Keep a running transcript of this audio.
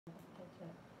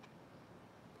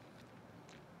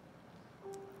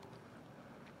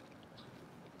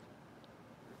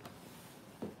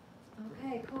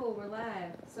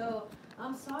So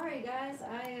I'm sorry, guys.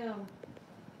 I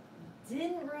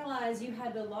didn't realize you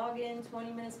had to log in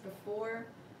 20 minutes before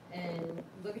and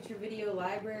look at your video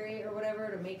library or whatever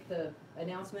to make the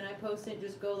announcement I posted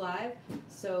just go live.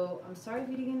 So I'm sorry if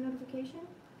you didn't get a notification.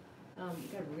 We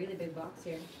got a really big box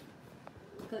here.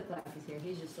 Click Clack is here.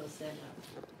 He's just so set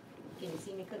up. Can you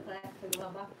see me, Click Clack, for the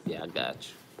little box? Yeah, I got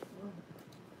you.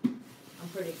 I'm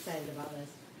pretty excited about this.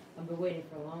 I've been waiting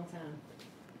for a long time.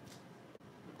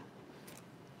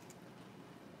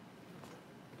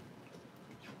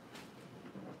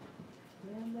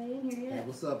 Anybody in here yet? Hey,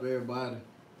 what's up, everybody?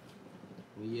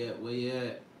 Where you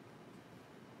at?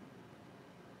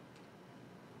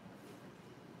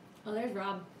 Oh, there's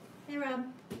Rob. Hey, Rob.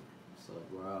 What's up,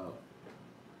 Rob?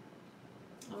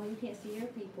 Oh, you can't see your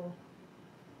people.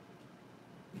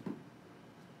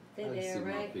 They're I there, see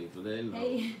right? my people. They know.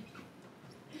 Hey.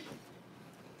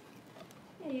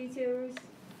 Hey, YouTubers.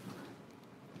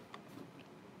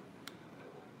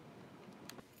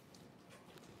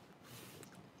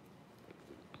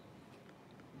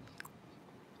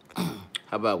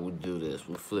 How about we do this?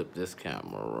 We'll flip this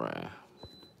camera around.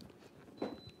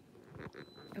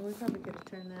 Oh, we probably could have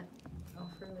turned that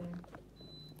off earlier.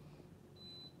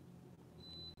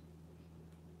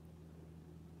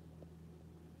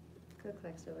 Cook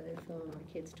Clack's over there filming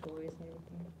our kids' toys and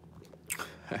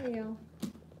everything. Hey, yo.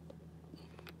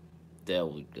 There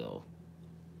we go.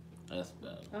 That's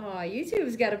better. Oh,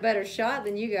 YouTube's got a better shot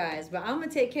than you guys, but I'm gonna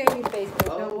take care of you,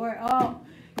 Facebook. Don't worry. Oh,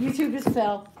 YouTube just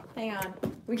fell. Hang on.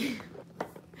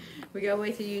 We gotta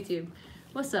wait till YouTube.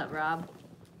 What's up, Rob?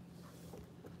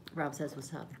 Rob says,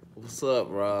 "What's up?" What's up,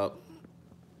 Rob?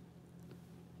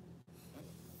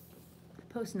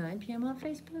 Post 9 p.m. on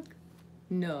Facebook?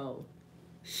 No,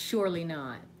 surely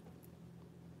not.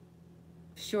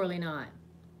 Surely not.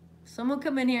 Someone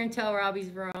come in here and tell Rob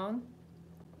he's wrong,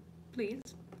 please.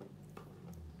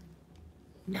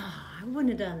 No, I wouldn't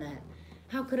have done that.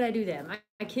 How could I do that? My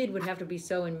kid would have to be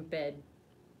so in bed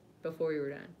before we were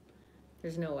done.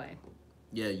 There's no way.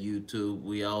 Yeah, YouTube.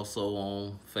 We also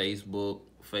on Facebook.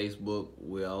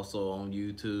 We're also on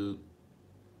YouTube.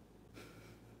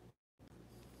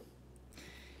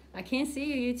 I can't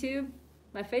see you, YouTube.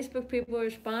 My Facebook people are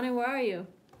responding. Where are you?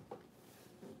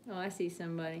 Oh, I see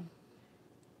somebody.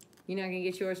 You're not going to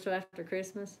get yours till after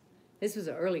Christmas? This was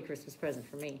an early Christmas present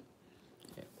for me.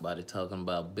 Everybody talking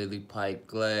about Billy Pike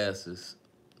glasses.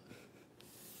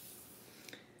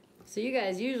 So you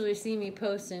guys usually see me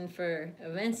posting for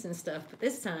events and stuff, but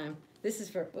this time, this is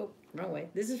for, oh, wrong way.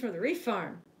 This is for the Reef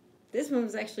Farm. This one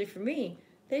was actually for me.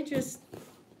 They just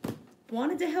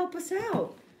wanted to help us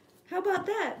out. How about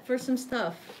that for some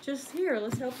stuff? Just here,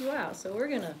 let's help you out. So we're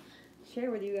going to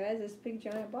share with you guys this big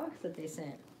giant box that they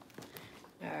sent.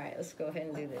 All right, let's go ahead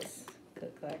and do this.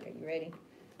 Click, clack, are you ready?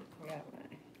 I got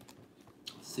mine.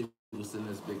 See what's in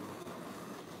this big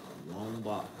long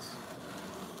box.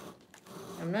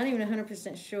 I'm not even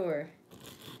 100% sure.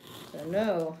 So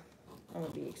no, I'm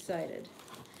gonna be excited.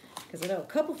 Because I know a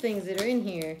couple things that are in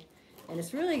here, and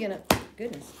it's really gonna,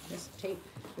 goodness, this tape,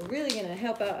 it's really gonna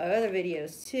help out our other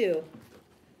videos too.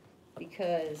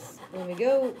 Because when we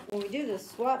do the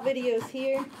swap videos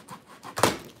here,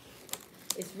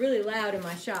 it's really loud in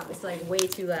my shop. It's like way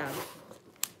too loud.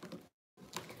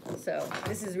 So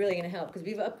this is really gonna help because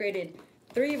we've upgraded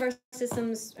 3 of our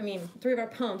systems, 3 of our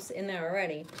pumps in there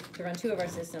already to run 2 of our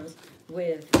systems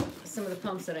with some of the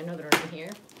pumps that I know that are in here.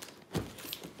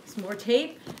 There's more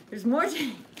tape. There's more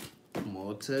tape.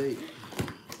 More tape.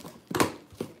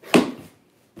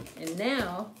 And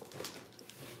now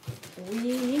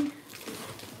we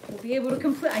will be able to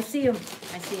complete. I see him.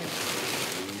 I see him.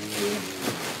 See him.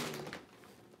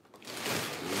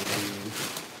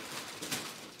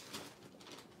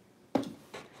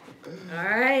 All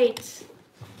right.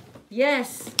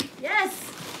 Yes. Yes.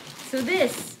 So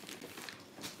that's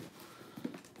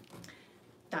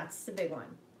the big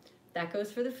one. That goes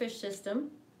for the fish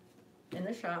system in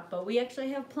the shop, but we actually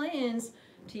have plans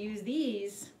to use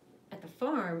these at the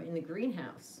farm in the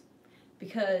greenhouse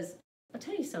because I'll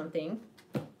tell you something,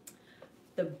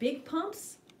 the big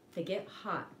pumps, they get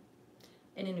hot,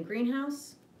 and in a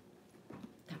greenhouse,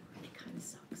 that really kind of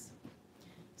sucks.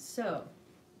 So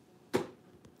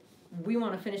we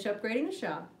want to finish upgrading the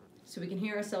shop so we can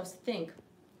hear ourselves think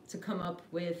to come up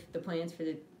with the plans for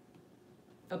the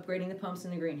upgrading the pumps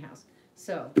in the greenhouse.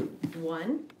 So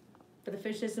 1 for the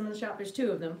fish system in the shop, there's 2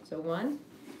 of them. So 1,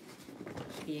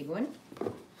 big one.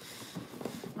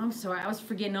 I'm sorry, I was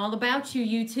forgetting all about you,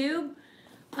 YouTube.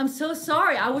 I'm so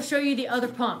sorry. I will show you the other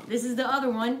pump. This is the other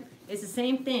one. It's the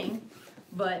same thing,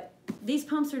 but these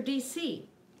pumps are DC.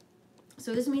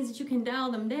 So this means that you can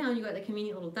dial them down. You got the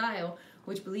convenient little dial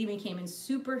which believe me came in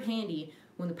super handy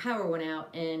when the power went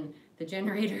out and the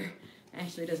generator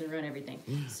actually doesn't run everything.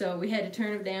 So we had to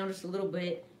turn it down just a little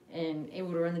bit and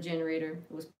able to run the generator.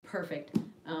 It was perfect.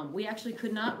 We actually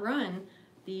could not run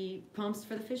the pumps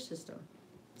for the fish system.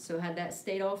 So had that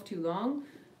stayed off too long,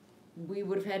 we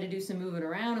would have had to do some moving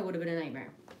around. It would have been a nightmare.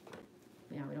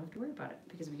 Now we don't have to worry about it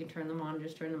because we can turn them on,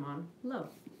 just turn them on low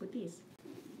with these.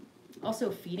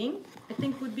 Also feeding, I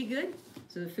think, would be good,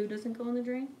 so the food doesn't go in the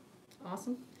drain.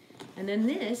 Awesome. And then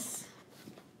this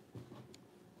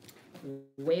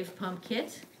wave pump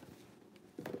kit.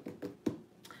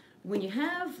 When you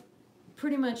have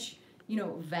pretty much, you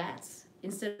know, vats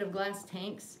instead of glass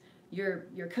tanks, your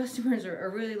customers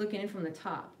are really looking in from the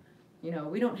top. You know,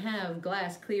 we don't have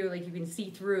glass clear like you can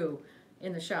see through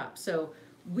in the shop. So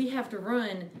we have to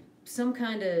run some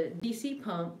kind of DC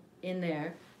pump in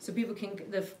there so people can,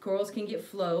 the corals can get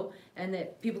flow and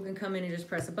that people can come in and just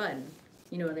press a button.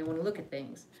 You know, they want to look at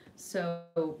things. So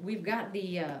we've got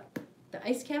the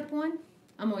ice cap one.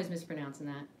 I'm always mispronouncing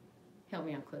that. Help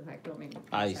me out, Cliphack. Don't make me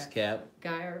pronounce Ice that. cap.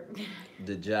 Gyro.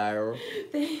 The gyro.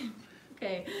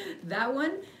 Okay, that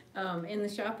one in the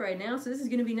shop right now. So this is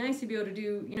going to be nice to be able to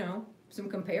do, you know, some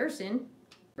comparison,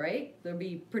 right? They'll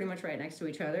be pretty much right next to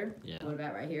each other. Yeah. What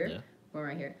about right here? Yeah. Or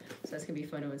right here. So that's going to be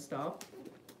fun to install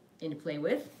and to play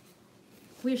with.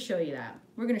 We'll show you that.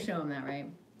 We're going to show them that, right?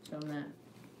 Show them that.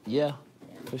 Yeah,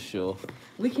 for sure.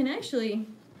 We can actually,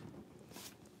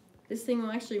 this thing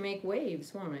will actually make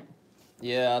waves, won't it?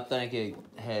 Yeah, I think it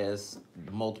has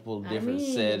multiple different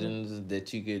settings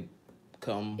that you could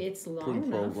come It's long enough.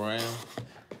 pre-program.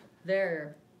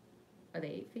 Are they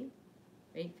 8 feet?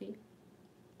 8 feet?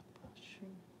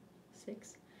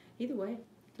 6? Either way,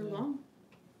 they're long.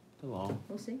 They're long.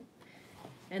 We'll see.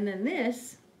 And then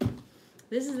this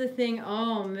is the thing.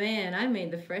 Oh man, I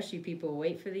made the Freshie people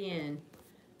wait for the end.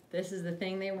 This is the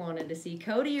thing they wanted to see.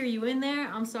 Cody, are you in there?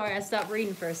 I'm sorry, I stopped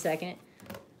reading for a second.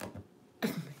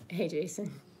 Hey,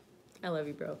 Jason. I love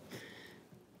you, bro.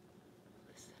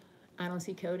 I don't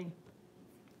see Cody.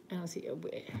 I don't see... I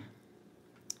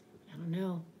don't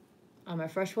know. Are my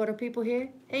freshwater people here?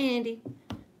 Hey, Andy.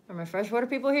 Are my freshwater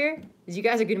people here? Because you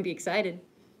guys are going to be excited.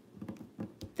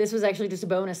 This was actually just a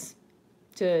bonus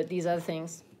to these other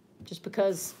things. Just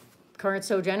because Current's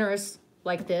so generous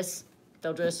like this,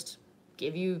 they'll just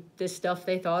give you this stuff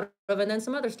they thought of and then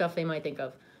some other stuff they might think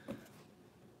of.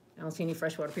 I don't see any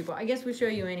freshwater people. I guess we'll show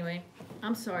you anyway.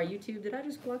 I'm sorry, YouTube. Did I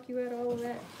just block you out all of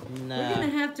that? Nah. We're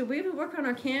going to have to work on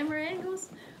our camera angles.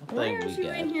 Why aren't you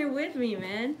in here with me,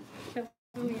 man?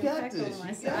 You got this.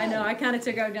 I know, I kind of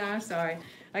took out down. I'm sorry.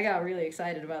 I got really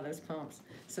excited about those pumps.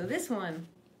 So this one,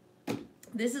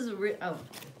 this is a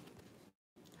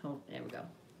oh, there we go.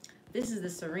 This is the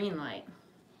Serene light.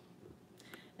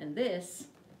 And this,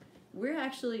 we're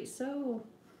actually, so,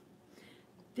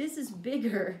 this is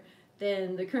bigger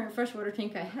than the current freshwater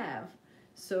tank I have.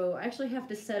 So I actually have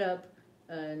to set up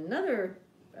another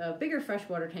bigger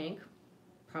freshwater tank,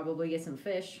 probably get some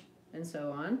fish and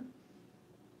so on,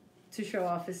 to show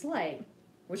off this light,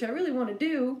 which I really want to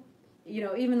do, you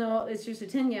know, even though it's just a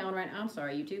 10-gallon right now. I'm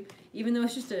sorry, YouTube. Even though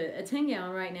it's just a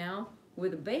 10-gallon right now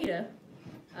with a beta,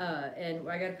 and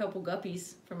I got a couple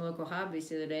guppies from a local hobbyist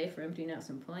the other day for emptying out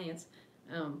some plants.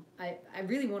 I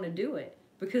really want to do it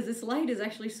because this light is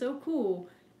actually so cool.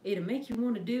 It'll make you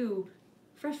want to do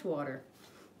freshwater.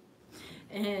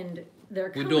 And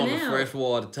they're coming out. We're doing a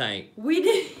freshwater tank. We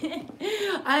did.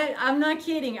 I'm not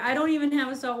kidding. I don't even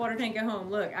have a saltwater tank at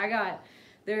home. Look,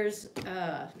 there's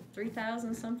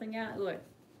 3,000 something out. Look,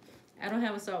 I don't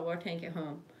have a saltwater tank at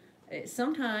home.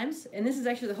 Sometimes, and this is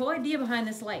actually the whole idea behind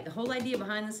this light. The whole idea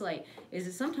behind this light is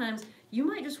that sometimes you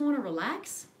might just want to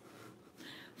relax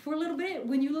for a little bit.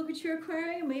 When you look at your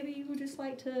aquarium, maybe you would just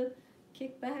like to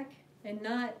kick back and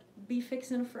not be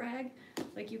fixing a frag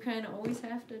like you kind of always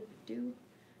have to do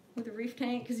with a reef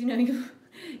tank, because you know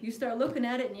you start looking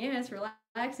at it and yeah, it's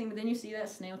relaxing, but then you see that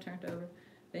snail turned over,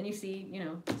 then you see, you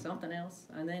know, something else,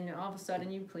 and then all of a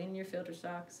sudden you clean your filter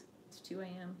socks. It's 2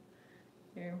 a.m.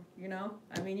 You know,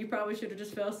 I mean, you probably should have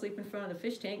just fell asleep in front of the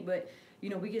fish tank, but you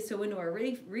know, we get so into our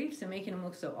reefs and making them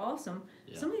look so awesome.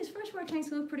 Yeah. Some of these freshwater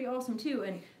tanks look pretty awesome too,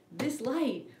 and this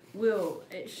light will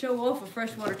show off a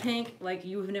freshwater tank like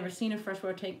you've never seen a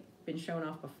freshwater tank been shown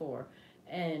off before.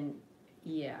 And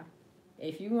yeah,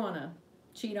 if you want to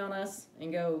cheat on us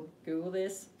and go Google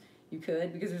this, you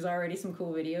could, because there's already some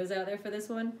cool videos out there for this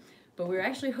one. But we're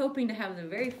actually hoping to have the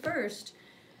very first,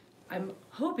 I'm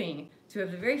hoping to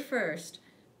have the very first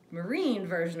marine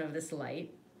version of this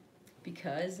light,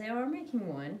 because they are making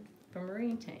one for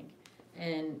marine tank.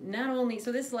 And not only,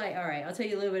 so this light, all right, I'll tell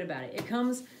you a little bit about it.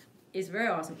 It's very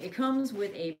awesome. It comes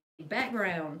with a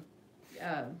background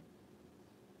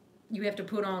you have to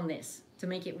put on this to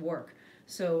make it work.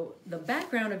 So the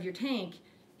background of your tank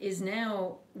is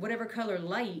now whatever color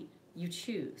light you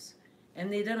choose.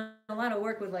 And they've done a lot of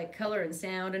work with like color and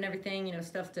sound and everything, you know,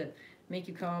 stuff to make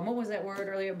you calm. What was that word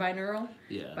earlier? Binaural?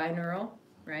 Yeah. Binaural,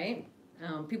 right?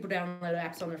 People download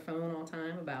apps on their phone all the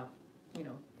time about, you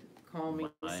know, calming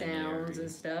sounds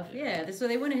and stuff. Yeah. So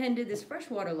they went ahead and did this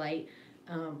freshwater light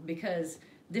because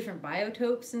different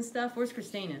biotopes and stuff. Where's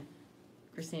Christina?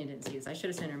 Christina didn't see this. I should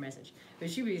have sent her a message. But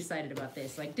she was excited about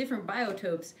this. Like different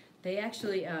biotopes, they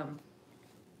actually,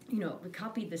 you know,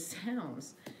 copied the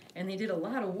sounds. And they did a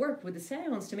lot of work with the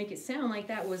sounds to make it sound like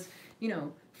that was, you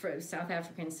know, for South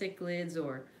African cichlids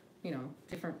or, you know,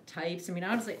 different types. I mean,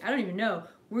 honestly, I don't even know.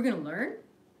 We're going to learn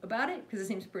about it because it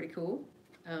seems pretty cool.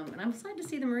 And I'm excited to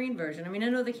see the marine version. I mean, I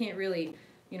know they can't really,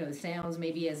 you know, the sounds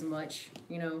maybe as much,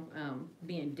 you know,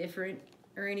 being different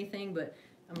or anything, but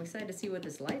I'm excited to see what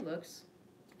this light looks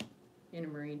in a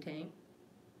marine tank,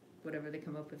 whatever they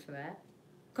come up with for that.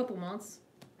 A couple months,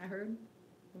 I heard,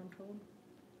 what I'm told.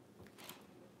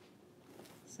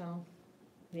 So,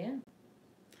 yeah,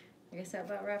 I guess that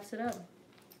about wraps it up.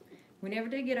 We never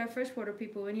did get our freshwater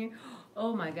people in here.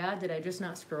 Oh my God, did I just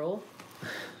not scroll?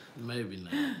 Maybe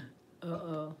not.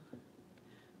 Uh-oh.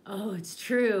 Oh, it's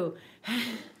true.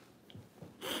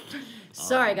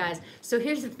 Sorry, guys. So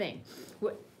here's the thing.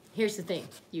 Here's the thing,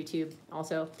 YouTube,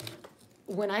 also.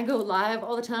 When I go live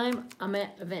all the time, I'm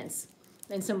at events,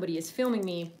 and somebody is filming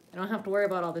me. I don't have to worry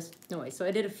about all this noise. So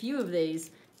I did a few of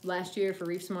these last year for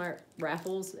Reef Smart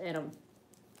raffles, and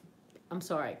I'm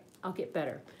sorry. I'll get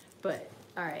better. But,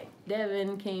 all right,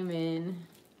 Devin came in.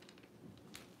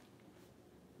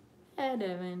 Hey,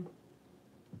 Devin.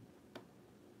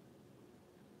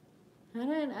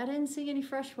 I didn't see any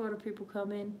freshwater people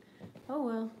come in. Oh,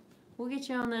 well. We'll get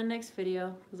you on that next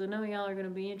video, because I know y'all are going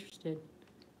to be interested.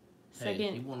 Second.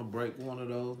 Hey, you want to break one of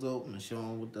those open and show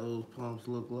them what those pumps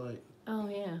look like? Oh,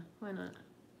 yeah. Why not?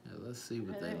 Yeah, let's see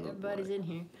what they look like. Everybody's in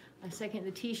here. I second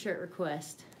the t-shirt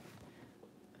request.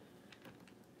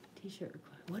 T-shirt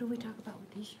request. What do we talk about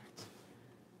with t-shirts?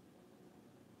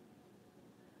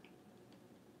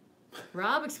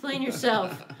 Rob, explain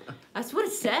yourself. That's what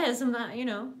it says. I'm not, you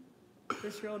know,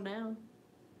 just scroll down.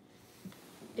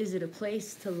 Is it a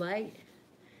place to light?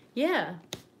 Yeah.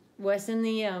 What's in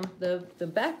the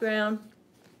background,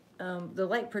 the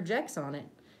light projects on it.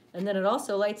 And then it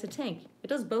also lights a tank. It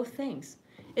does both things.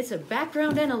 It's a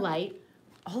background and a light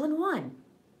all in one.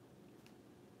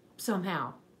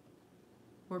 Somehow.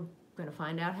 We're gonna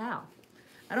find out how.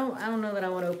 I don't know that I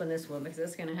want to open this one because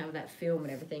that's gonna have that film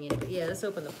and everything in it. But yeah, let's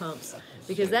open the pumps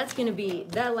because that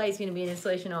light's gonna be an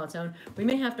installation all its own. We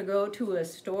may have to go to a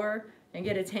store and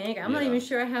get a tank. I'm not even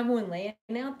sure I have one laying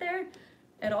out there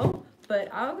at all, but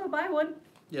I'll go buy one.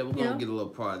 Yeah, we're gonna get a little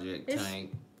project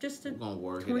tank. Just we're gonna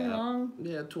work 20 it out. long.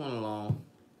 Yeah, 20 long.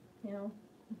 You know,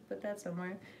 put that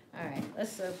somewhere. All right,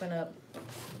 let's open up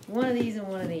one of these and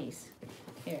one of these.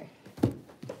 Here.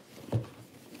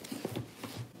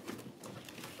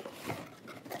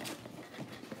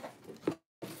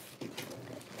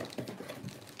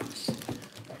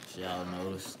 Y'all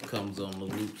notice comes on the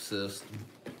loop system.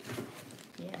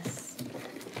 Yes.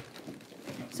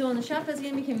 So on the shop, that's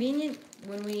gonna be convenient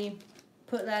when we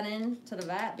put that in to the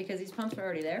vat because these pumps are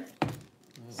already there.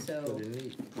 So pretty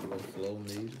neat. A little flow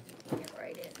meter. Get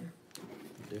right in.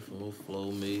 Different little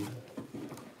flow meter.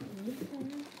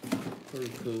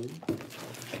 Pretty cool.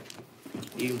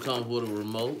 Even comes with a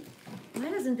remote.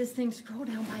 Why doesn't this thing scroll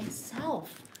down by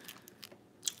itself?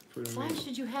 Pretty Why neat.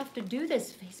 should you have to do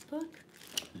this, Facebook?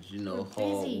 Did you know We're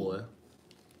hard busy. boy?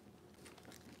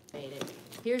 Made it.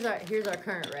 Here's our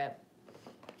current rep.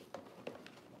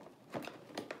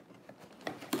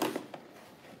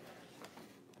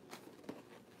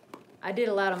 I did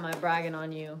a lot of my bragging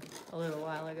on you a little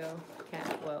while ago,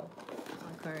 Kat. Well,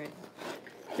 on current.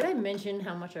 Did I mention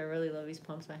how much I really love these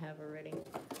pumps I have already?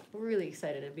 I'm really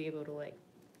excited to be able to like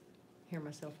hear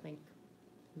myself think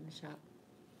in the shop.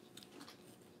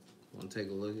 Want to take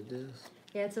a look at this?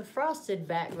 Yeah, it's a frosted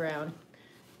background.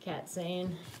 Kat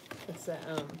saying it's a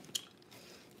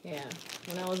yeah.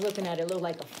 When I was looking at it, it looked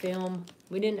like a film.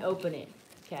 We didn't open it,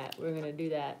 Kat. We're gonna do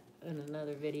that in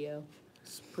another video.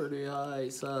 It's a pretty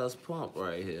alright size pump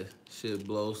right here. Should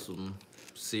blow some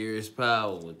serious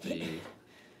power with these.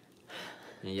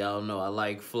 And y'all know I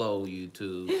like flow,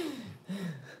 YouTube.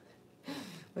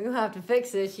 We're gonna have to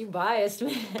fix this. You biased,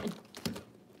 man.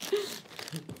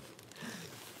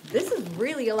 This is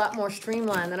really a lot more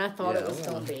streamlined than I thought it was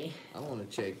gonna be. I want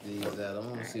to check these out. I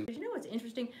want to see. You know what's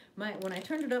interesting? When I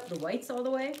turned it up, the whites all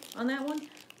the way on that one,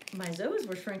 my zoas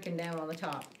were shrinking down on the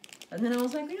top. And then I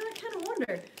was like, you know, I kind of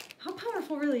wonder, how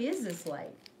powerful really is this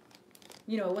light?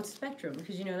 You know, what's spectrum?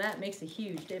 Because, you know, that makes a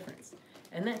huge difference.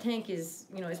 And that tank is,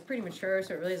 you know, it's pretty mature,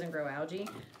 so it really doesn't grow algae.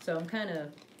 So I'm kind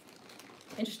of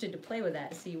interested to play with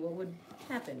that to see what would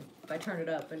happen if I turn it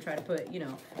up and try to put, you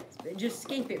know, just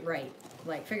scape it right.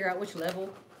 Like, figure out which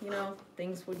level, you know,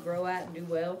 things would grow at and do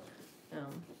well.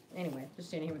 Anyway, just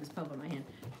standing here with this pump in my hand.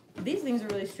 These things are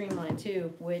really streamlined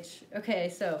too, which, okay,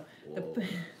 so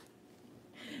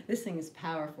this thing is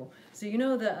powerful. So you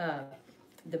know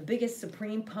the biggest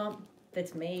Supreme pump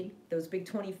that's made, those big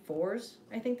 24s,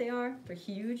 I think they are. They're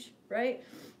huge, right?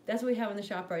 That's what we have in the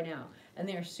shop right now. And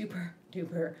they are super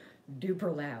duper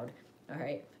duper loud, all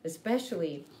right?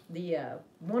 Especially the,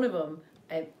 one of them,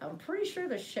 I'm pretty sure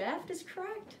the shaft is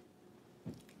cracked.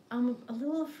 I'm a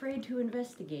little afraid to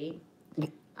investigate.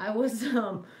 I was,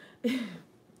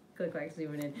 click, clack,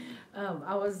 zooming in.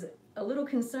 I was a little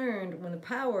concerned when the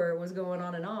power was going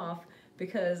on and off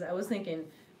because I was thinking,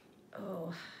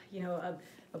 oh, you know,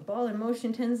 a ball in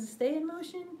motion tends to stay in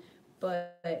motion,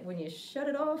 but when you shut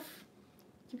it off,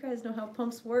 you guys know how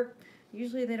pumps work.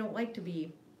 Usually they don't like to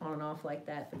be on and off like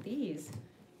that, but these,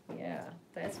 yeah,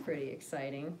 that's pretty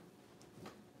exciting.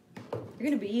 They're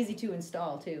gonna be easy to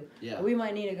install too. Yeah. We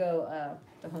might need to go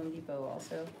to Home Depot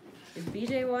also. Is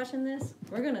BJ watching this?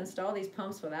 We're gonna install these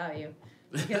pumps without you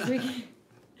because we can,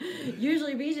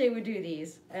 usually BJ would do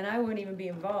these and I wouldn't even be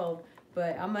involved.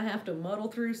 But I'm gonna have to muddle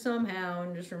through somehow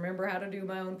and just remember how to do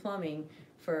my own plumbing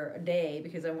for a day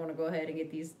because I want to go ahead and get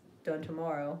these done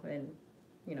tomorrow and,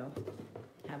 you know,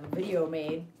 have a video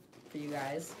made for you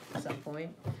guys at some point.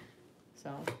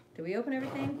 So, did we open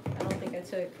everything? I don't think I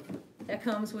took. That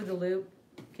comes with the loop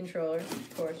controller,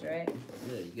 of course, right?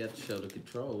 Yeah, you got to show the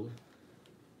control.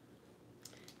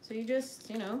 So you just,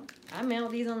 you know, I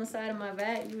mount these on the side of my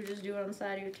vat. You would just do it on the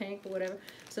side of your tank or whatever.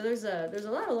 So there's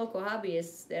a lot of local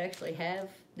hobbyists that actually have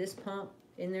this pump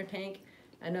in their tank.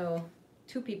 I know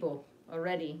 2 people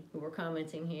already who were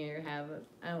commenting here have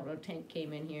I don't know, tank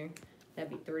came in here.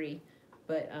 That'd be 3.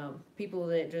 But people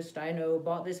that just I know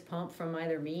bought this pump from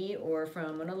either me or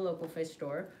from another local fish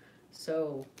store.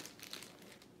 So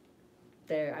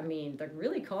they're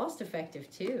really cost effective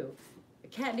too.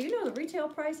 Kat, do you know the retail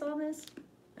price on this?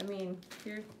 I mean, if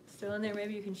you're still in there,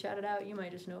 maybe you can shout it out. You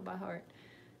might just know it by heart.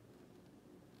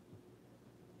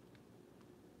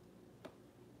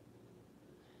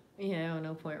 Yeah,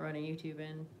 no point running YouTube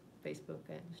and Facebook.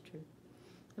 That's true.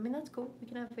 I mean, that's cool. We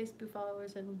can have Facebook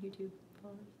followers and YouTube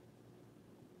followers.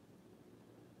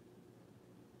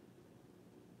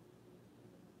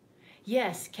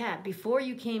 Yes, Kat, before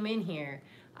you came in here,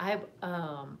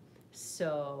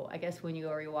 so I guess when you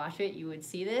go rewatch it, you would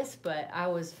see this, but I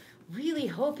was really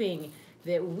hoping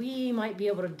that we might be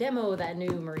able to demo that new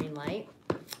marine light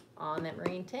on that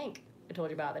marine tank I told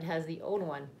you about that has the old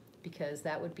one, because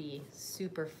that would be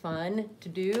super fun to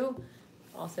do.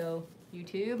 Also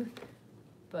YouTube,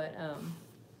 but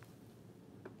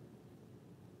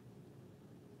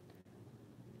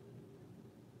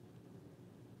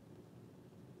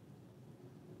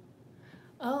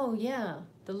oh yeah,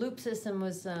 the loop system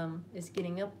was is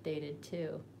getting updated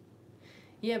too.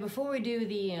 Yeah, before we do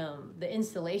the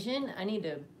installation, I need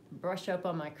to brush up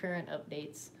on my current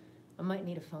updates. I might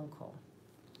need a phone call.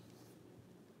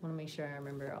 I want to make sure I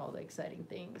remember all the exciting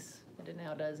things that it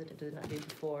now does that it did not do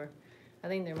before. I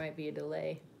think there might be a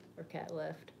delay or Cat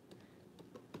left.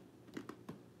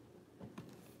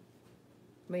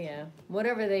 But yeah,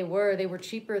 whatever they were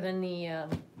cheaper than the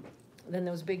than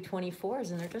those big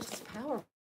 24s, and they're just as powerful.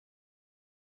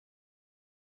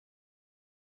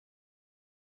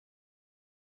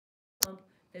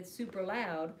 That's super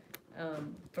loud.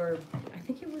 For I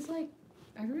think it was like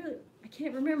I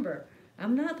can't remember.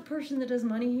 I'm not the person that does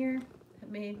money here. That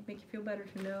may make you feel better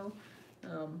to know.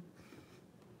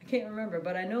 I can't remember,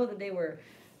 but I know that they were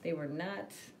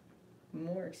not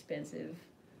more expensive.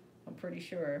 I'm pretty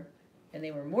sure, and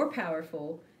they were more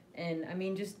powerful. And I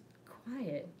mean, just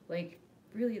quiet. Like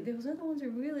really, those other ones are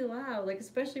really loud. Like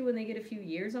especially when they get a few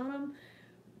years on them.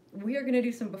 We are gonna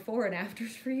do some before and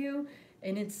afters for you,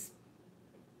 and it's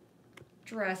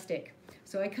drastic.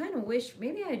 So I kind of wish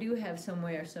maybe I do have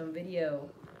somewhere some video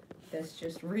that's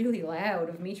just really loud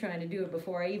of me trying to do it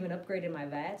before I even upgraded my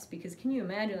vats, because can you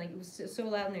imagine, like it was so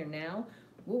loud in there now,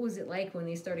 what was it like when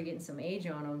they started getting some age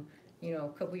on them, you know,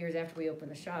 a couple years after we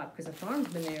opened the shop, because the farm's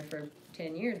been there for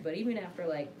 10 years, but even after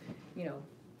like, you know,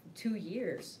 2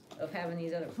 years of having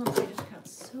these other pumps, they just got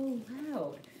so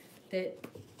loud that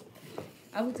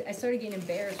I started getting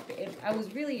embarrassed.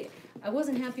 I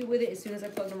wasn't happy with it as soon as I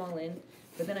plugged them all in,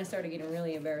 but then I started getting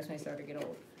really embarrassed when I started to get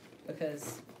old,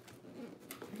 because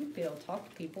You'd be able to talk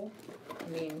to people. I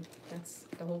mean, that's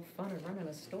the whole fun of running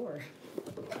a store.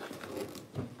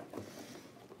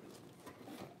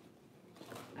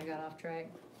 I got off track.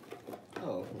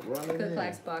 Oh, running Cook in.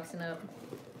 Clack's boxing up.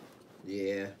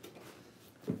 Yeah.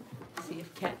 See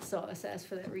if Cat saw us ask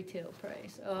for that retail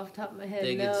price. Oh, off the top of my head,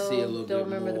 They get no. to see a little Don't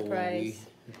bit remember more the when we price.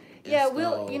 Yeah,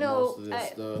 we'll. install You know, most of this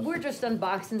stuff. we're just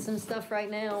unboxing some stuff right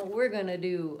now. We're gonna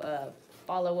do a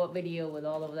follow-up video with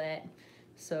all of that.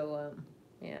 So,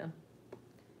 yeah.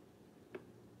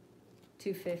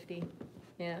 $250.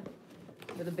 Yeah.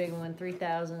 For the big one,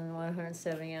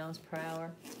 3,170 ounce per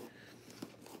hour.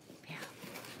 Yeah.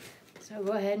 So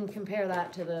go ahead and compare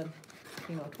that to the,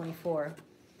 24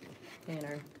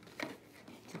 tanner.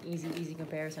 It's an easy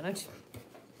comparison.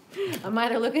 I'm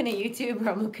either looking at YouTube or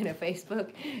I'm looking at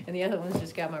Facebook, and the other one's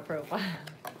just got my profile.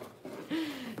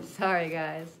 Sorry,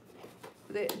 guys.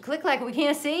 Click like we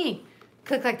can't see.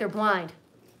 Click like they're blind.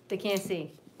 They can't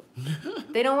see.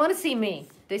 They don't want to see me.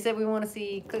 They said we want to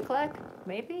see Click Clack,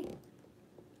 maybe?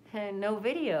 And no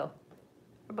video.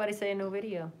 Everybody saying no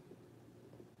video.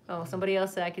 Oh, somebody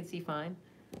else said I could see fine.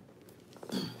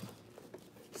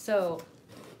 So,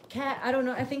 Kat, I don't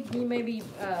know. I think you maybe,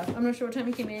 I'm not sure what time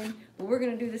you came in, but we're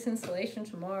going to do this installation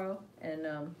tomorrow.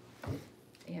 And,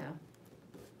 yeah.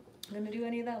 Going to do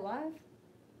any of that live?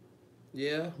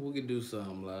 Yeah, we could do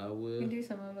something live. We We'll can do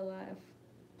some of it live.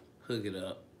 hook it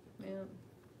up. Yeah.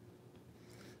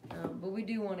 But we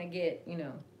do want to get,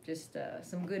 just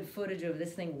some good footage of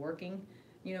this thing working.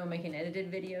 Make an edited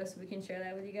video so we can share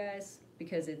that with you guys,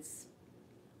 because it's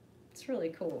really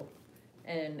cool.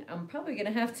 And I'm probably going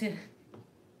to have to,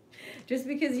 just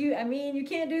because you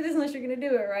can't do this unless you're going to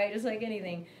do it, right? Just like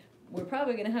anything. We're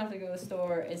probably going to have to go to the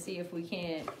store and see if we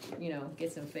can't,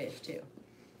 get some fish too.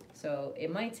 So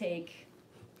it might take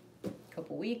a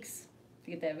couple weeks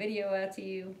to get that video out to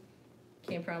you.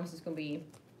 Can't promise it's going to be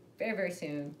very, very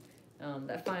soon.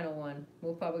 That final one,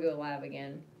 we'll probably go live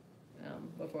again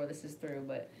before this is through.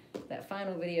 But that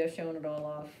final video showing it all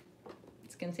off,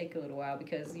 it's going to take a little while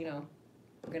because,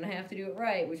 we're going to have to do it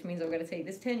right, which means I'm going to take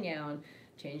this 10-gallon,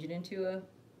 change it into a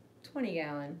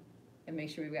 20-gallon, and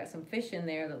make sure we've got some fish in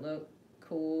there that look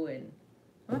cool. And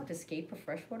I'll have to escape a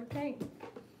freshwater tank.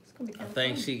 It's going to be kind I of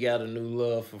think fun. she got a new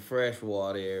love for fresh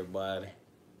water, everybody.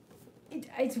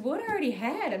 It's what I already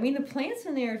had. I mean, the plants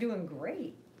in there are doing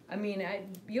great. I mean,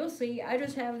 you'll see. I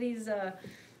just have these, I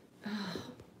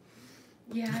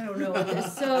don't know what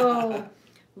this. So,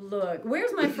 look,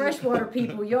 where's my freshwater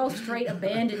people? Y'all straight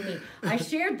abandoned me. I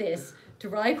shared this to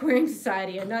Raleigh Aquarium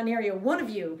Society, and not area one of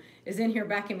you is in here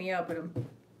backing me up, and I'm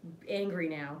angry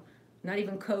now. Not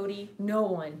even Cody. No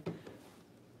one.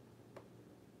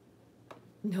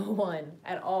 No one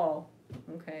at all.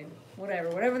 Okay,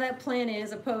 whatever that plan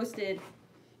is, I posted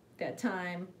that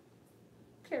time.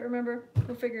 Can't remember.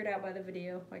 We'll figure it out by the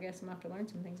video. I guess I'm gonna have to learn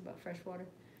some things about freshwater.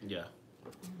 Yeah.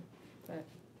 But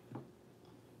all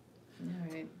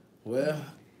right, Well,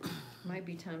 might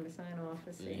be time to sign off.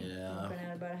 Let's see. Yeah. We've been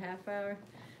at about a half hour.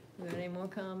 We got any more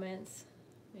comments?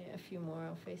 Yeah, a few more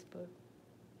on Facebook.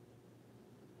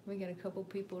 We got a couple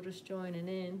people just joining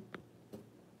in.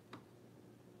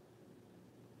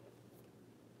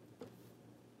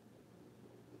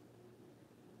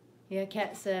 Yeah,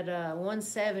 Kat said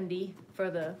 170 for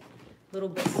the little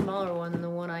bit smaller one than the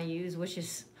one I use, which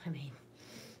is,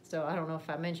 so I don't know if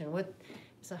I mentioned what,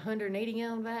 it's 180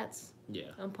 gallon vats.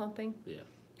 yeah. I'm pumping. Yeah.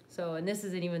 So, and this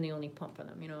isn't even the only pump for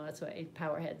them. That's why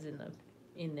power heads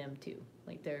in them too.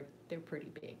 Like they're pretty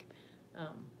big.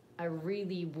 I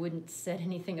really wouldn't set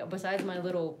anything up besides my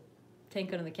little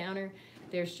tank under the counter.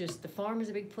 There's just, the farm is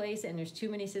a big place, and there's too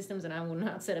many systems, and I will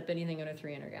not set up anything under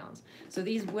 300 gallons. So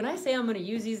these, when I say I'm going to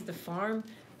use these at the farm,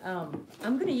 I'm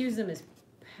going to use them as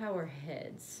power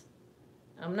heads.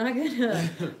 I'm not going to...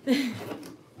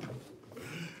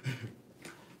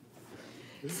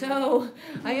 So,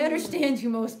 I understand to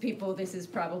most people this is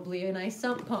probably a nice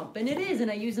sump pump, and it is, and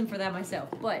I use them for that myself.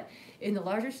 But in the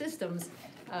larger systems,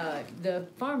 the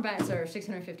farm vats are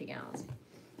 650 gallons.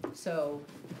 So,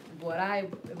 what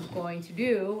I'm going to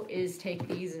do is take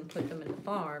these and put them in the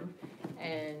farm,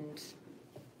 and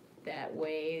that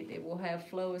way it will have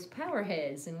flow as power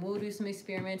heads, and we'll do some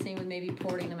experimenting with maybe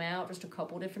porting them out just a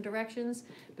couple different directions,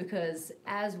 because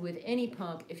as with any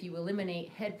pump, if you eliminate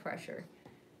head pressure,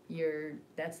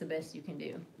 that's the best you can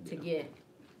do to get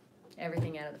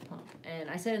everything out of the pump. And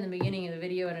I said in the beginning of the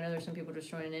video, and I know there's some people just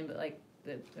joining in, but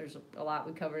there's a lot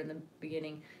we covered in the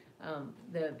beginning.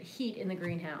 The heat in the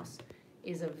greenhouse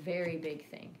is a very big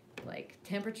thing. Like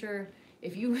temperature,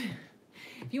 if you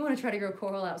want to try to grow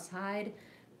coral outside,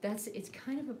 it's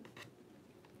kind of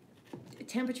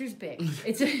temperature's big.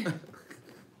 It's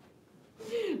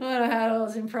know how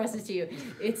else impresses to you.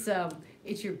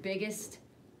 It's your biggest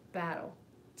battle.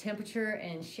 Temperature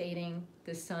and shading,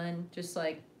 the sun, just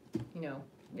like, you know,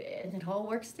 and it all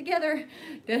works together.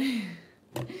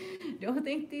 Don't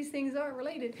think these things aren't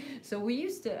related. So we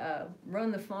used to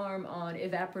run the farm on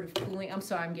evaporative cooling. I'm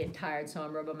sorry, I'm getting tired, so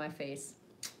I'm rubbing my face.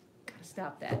 Gotta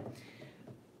stop that.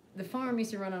 The farm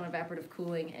used to run on evaporative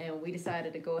cooling, and we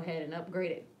decided to go ahead and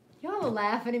upgrade it. Y'all are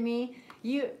laughing at me.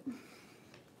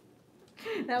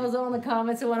 That was all in the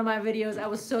comments of one of my videos. I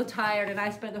was so tired, and I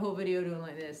spent the whole video doing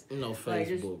like this. You know, Like,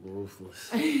 Facebook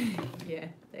ruthless. Yeah,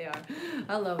 they are.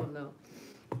 I love them though.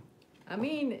 I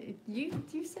mean, you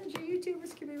said your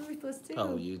YouTubers can be ruthless too. Oh,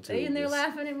 YouTube. They in there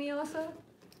laughing at me also.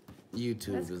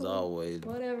 YouTube That's is cool. always.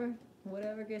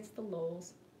 Whatever gets the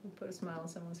lols. We'll put a smile on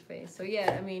someone's face. So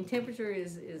yeah, I mean, temperature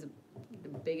is the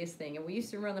biggest thing. And we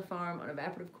used to run the farm on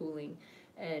evaporative cooling,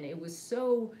 and it was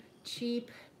so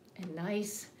cheap and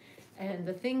nice. And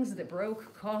the things that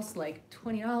broke cost like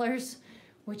 $20,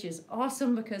 which is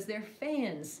awesome because they're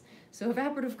fans. So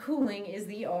evaporative cooling is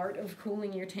the art of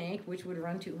cooling your tank, which would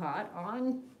run too hot,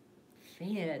 on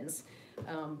fans.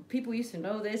 People used to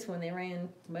know this when they ran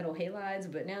metal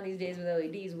halides, but now these days with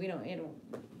LEDs, it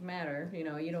don't matter. You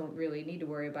know, you don't really need to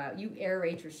worry about, you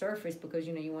aerate your surface because,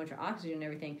 you know, you want your oxygen and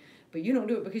everything, but you don't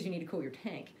do it because you need to cool your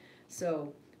tank.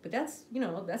 So, but that's, you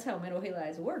know, that's how metal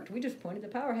halides worked. We just pointed the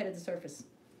power head at the surface.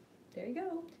 There you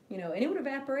go. You know, and it would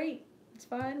evaporate. It's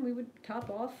fine. We would top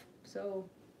off. So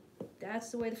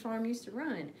that's the way the farm used to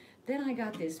run. Then I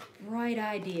got this bright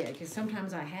idea, because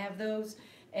sometimes I have those,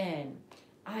 and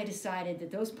I decided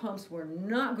that those pumps were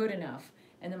not good enough,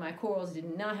 and that my corals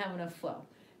did not have enough flow.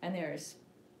 And there's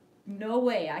no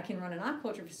way I can run an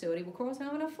aquaculture facility where corals don't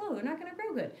have enough flow. They're not going to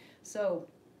grow good. So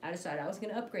I decided I was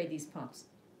going to upgrade these pumps.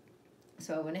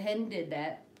 So I went ahead and did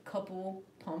that, couple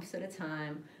pumps at a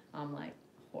time. I'm like,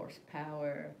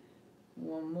 horsepower,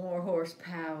 one more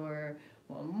horsepower,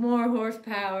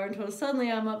 until suddenly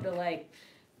I'm up to like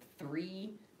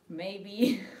 3,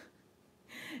 maybe.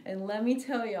 And let me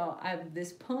tell y'all,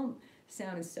 this pump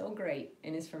sounded so great,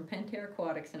 and it's from Pentair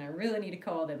Aquatics, and I really need to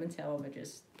call them and tell them it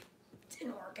just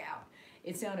didn't work out.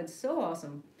 It sounded so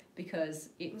awesome because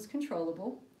it was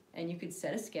controllable, and you could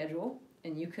set a schedule,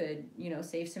 and you could, you know,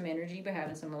 save some energy by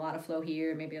having a lot of flow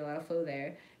here, maybe a lot of flow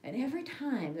there. And every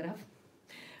time that I've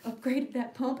upgraded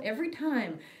that pump, every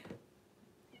time,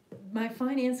 my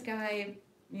finance guy,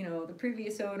 you know, the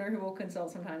previous owner who will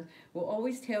consult sometimes, will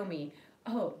always tell me,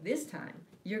 oh, this time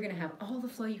you're going to have all the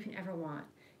flow you can ever want.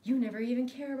 You never even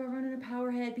care about running a power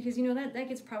head, because, you know, that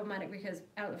gets problematic, because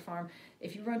out at the farm,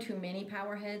 if you run too many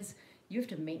power heads, you have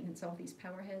to maintenance all these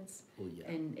power heads. Oh, yeah.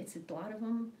 And it's a lot of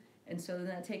them. And so then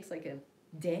that takes like a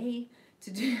day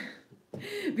to do.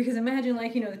 Because imagine,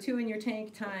 like, you know, the 2 in your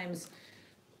tank times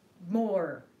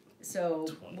more. So,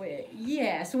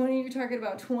 yeah, so when you're talking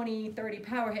about 20, 30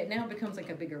 power head, now it becomes like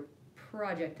a bigger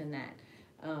project than that.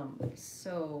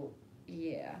 So,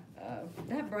 yeah,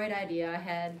 that bright idea I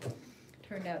had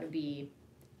turned out to be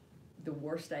the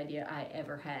worst idea I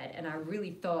ever had. And I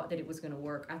really thought that it was going to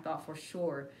work. I thought for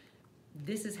sure,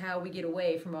 this is how we get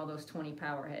away from all those 20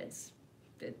 power heads.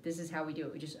 This is how we do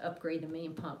it. We just upgrade the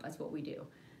main pump. That's what we do.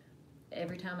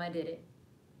 Every time I did it,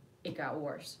 it got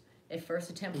worse. At first,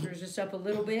 the temperature was just up a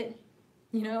little bit,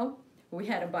 you know. We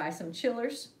had to buy some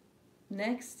chillers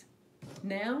next.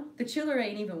 Now, the chiller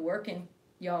ain't even working,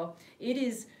 y'all. It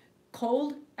is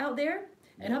cold out there,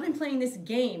 and I've been playing this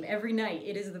game every night.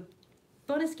 It is the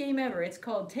funnest game ever. It's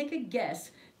called Take a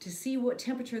Guess to see what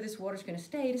temperature this water's going to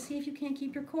stay, to see if you can't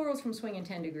keep your corals from swinging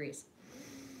 10 degrees.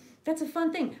 That's a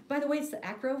fun thing. By the way, it's the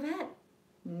acro vat.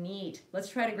 Neat. Let's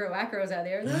try to grow acros out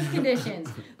there in those conditions.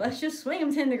 Let's just swing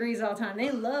them 10 degrees all the time. They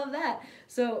love that.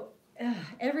 So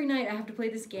every night I have to play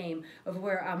this game of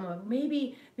where I'm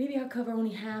maybe I'll cover only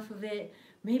half of it.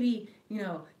 Maybe, you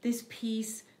know, this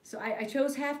piece. So I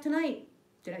chose half tonight.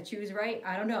 Did I choose right?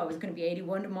 I don't know. It was going to be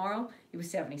 81 tomorrow. It was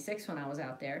 76 when I was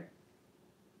out there.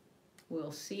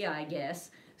 We'll see, I guess.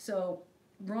 So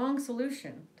wrong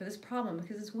solution to this problem,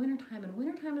 because it's wintertime, and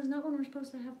wintertime is not when we're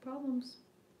supposed to have problems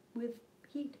with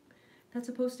heat. That's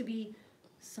supposed to be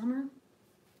summer.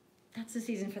 That's the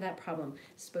season for that problem.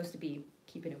 It's supposed to be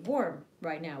keeping it warm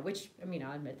right now, which, I mean,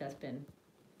 I'll admit that's been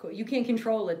cool. You can't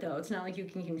control it, though. It's not like you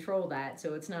can control that,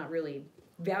 so it's not really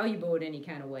valuable in any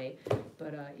kind of way.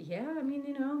 But, yeah, I mean,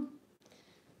 you know,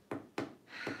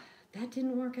 that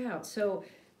didn't work out. So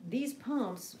these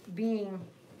pumps being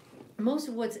most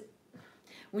of what's,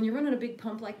 when you're running a big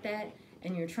pump like that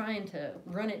and you're trying to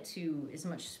run it to as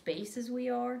much space as we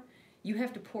are, you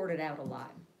have to port it out a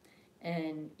lot.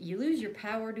 And you lose your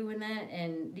power doing that,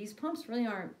 and these pumps really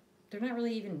aren't, they're not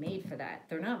really even made for that.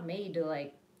 They're not made to,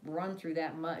 like, run through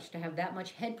that much, to have that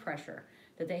much head pressure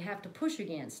that they have to push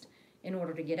against in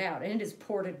order to get out. And it is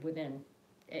ported within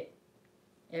it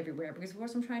everywhere because, of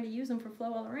course, I'm trying to use them for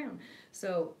flow all around.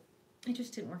 So it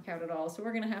just didn't work out at all. So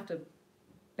we're going to have to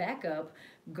back up,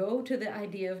 go to the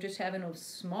idea of just having a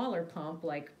smaller pump,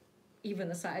 like even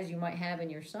the size you might have in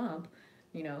your sump,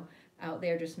 you know, out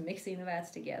there just mixing the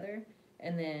vats together,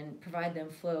 and then provide them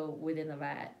flow within the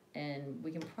vat. And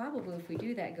we can probably, if we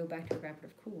do that, go back to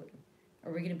evaporative cooling.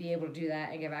 Are we going to be able to do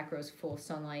that and give acros full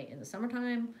sunlight in the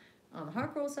summertime on the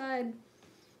hard roll side?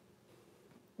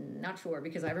 Not sure,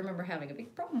 because I remember having a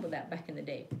big problem with that back in the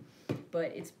day.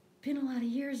 But it's been a lot of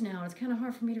years now. It's kind of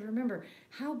hard for me to remember.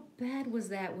 How bad was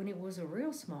that when it was a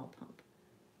real small pump?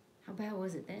 How bad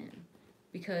was it then?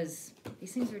 Because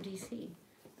these things are DC.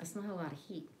 That's not a lot of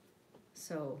heat.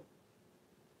 So,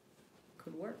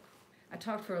 could work. I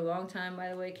talked for a long time, by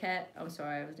the way, Kat. I'm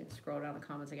sorry, I was going to scroll down the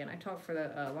comments again. I talked for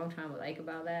a long time with Ike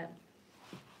about that.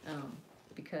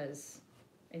 Because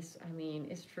it's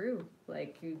true.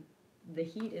 Like, the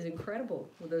heat is incredible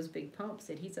with those big pumps.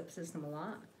 It heats up the system a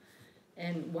lot.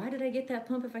 And why did I get that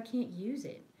pump if I can't use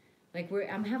it? Like,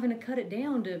 I'm having to cut it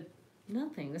down to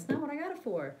nothing. That's not what I got it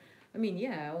for. I mean,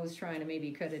 yeah, I was trying to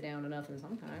maybe cut it down to nothing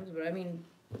sometimes, but I mean,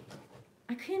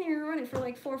 I can't even run it for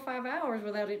like 4 or 5 hours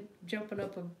without it jumping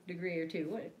up a degree or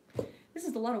two. This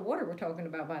is a lot of water we're talking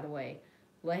about, by the way.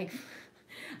 Like,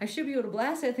 I should be able to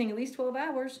blast that thing at least 12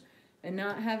 hours and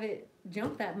not have it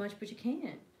jump that much, but you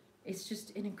can't. It's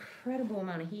just an incredible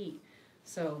amount of heat.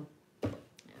 So, yeah,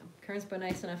 Kern's been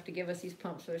nice enough to give us these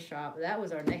pumps for the shop. That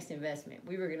was our next investment.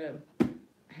 We were going to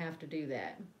have to do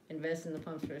that. Invest in the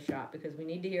pumps for the shop because we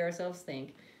need to hear ourselves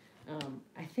think.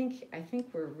 I think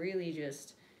we're really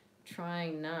just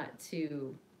trying not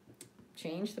to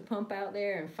change the pump out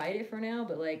there and fight it for now,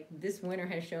 but like this winter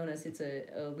has shown us it's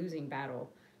a losing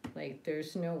battle. Like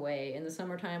there's no way in the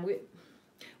summertime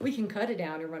we can cut it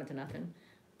down and run it to nothing,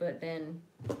 but then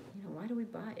why do we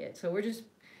buy it? So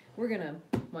we're gonna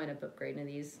wind up upgrading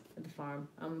these at the farm.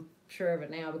 I'm sure of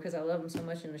it now because I love them so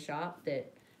much in the shop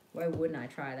that why wouldn't I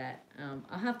try that?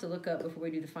 I'll have to look up before we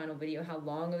do the final video how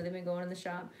long have they been going in the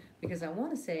shop, because I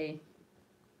want to say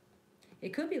it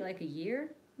could be like a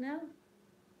year now.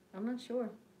 I'm not sure.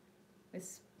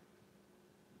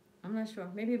 I'm not sure.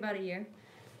 Maybe about a year.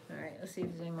 All right, let's see if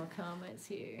there's any more comments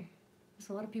here. There's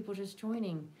a lot of people just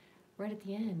joining right at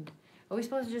the end. Are we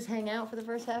supposed to just hang out for the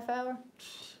first half hour?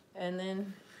 And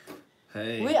then...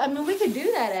 Hey. we could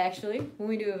do that actually when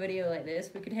we do a video like this.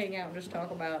 We could hang out and just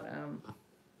talk about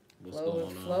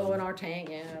flow in our tank.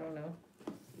 Yeah, I don't know.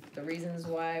 The reasons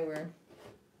why we're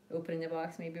opening the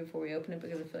box maybe before we open it,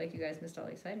 because I feel like you guys missed all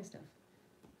the exciting stuff.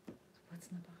 What's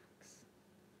in the box?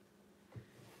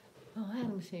 Oh,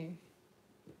 Adam's here.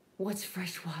 What's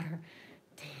fresh water?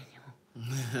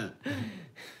 Daniel.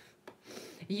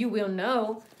 You will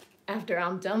know after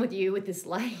I'm done with you with this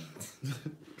light.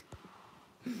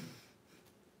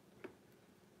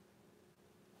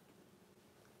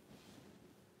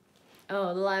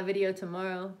 Oh, the live video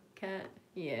tomorrow, Kat.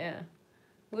 Yeah.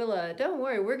 We'll, don't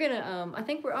worry. We're gonna, I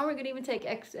think aren't we gonna even take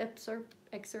excerpts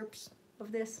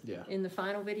of this? Yeah. In the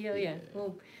final video? Yeah.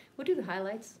 We'll do the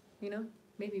highlights,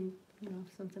 maybe,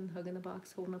 something hugging the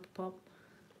box, holding up a pump.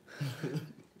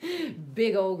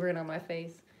 Big old grin on my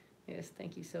face. Yes,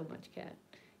 thank you so much, Kat.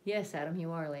 Yes, Adam,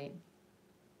 you are late.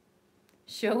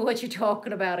 Show what you're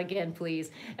talking about again,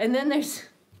 please. And then there's...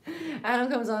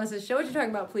 Adam comes on and says, show what you're talking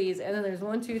about, please. And then there's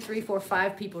 1, 2, 3, 4,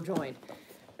 5 people joined.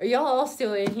 Are y'all all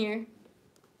still in here?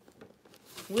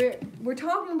 We're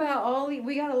talking about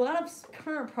we got a lot of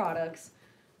Current products.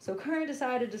 So Current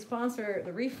decided to sponsor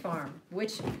the Reef Farm,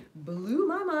 which blew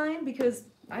my mind because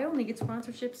I only get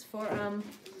sponsorships for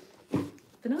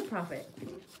the nonprofit.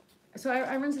 So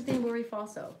I run Sustainable Reef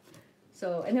also.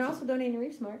 So, and they're also donating to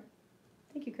Reef Smart.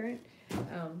 Thank you, Current.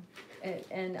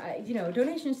 And I,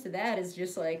 donations to that is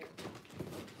just like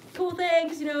cool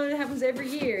things, it happens every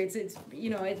year. It's it's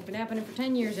been happening for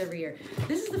 10 years every year.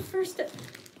 This is the first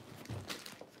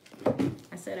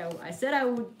I said I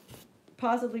would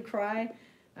possibly cry.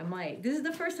 I might. This is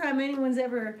the first time anyone's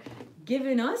ever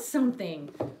given us something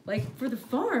like for the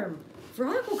farm, for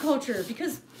aquaculture,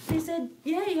 because they said,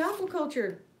 yay,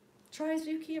 aquaculture. Try so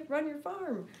you can't run your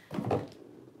farm.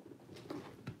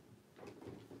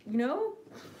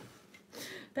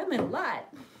 That meant a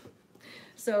lot.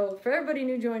 So for everybody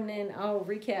new joining in, I'll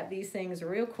recap these things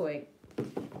real quick.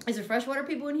 Is there freshwater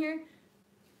people in here?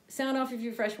 Sound off if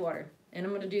you're freshwater. And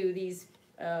I'm going to do these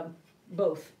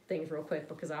both things real quick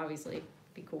because obviously it'd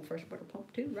be cool freshwater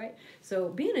pump too, right? So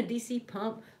being a DC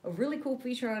pump, a really cool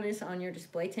feature on your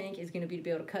display tank is going to be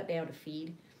able to cut down to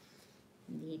feed.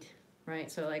 Neat.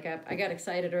 right? So like I got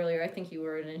excited earlier. I think you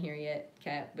weren't in here yet,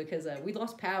 Kat, because we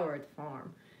lost power at the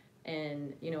farm,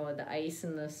 and you know the ice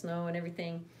and the snow and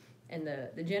everything, and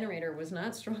the generator was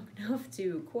not strong enough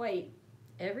to quite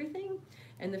everything,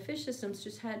 and the fish systems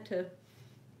just had to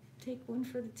take one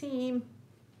for the team.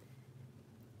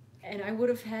 And I would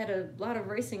have had a lot of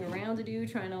racing around to do,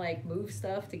 trying to like move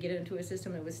stuff to get it into a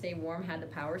system that would stay warm had the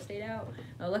power stayed out.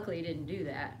 Luckily, it didn't do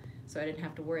that, so I didn't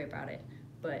have to worry about it.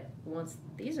 But once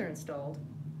these are installed,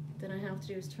 then I have to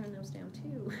do is turn those down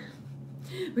too.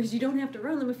 Because you don't have to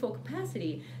run them at full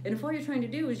capacity. And if all you're trying to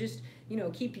do is just, you know,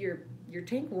 keep your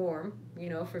tank warm, you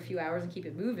know, for a few hours and keep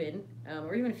it moving,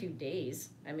 or even a few days.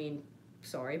 I mean,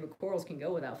 sorry, but corals can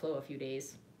go without flow a few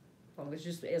days.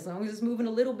 As long as it's moving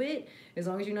a little bit, as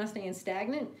long as you're not staying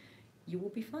stagnant, you will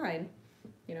be fine.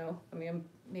 You know, I mean,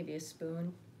 maybe a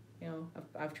spoon. You know,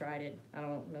 I've tried it. I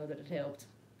don't know that it helped,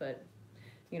 but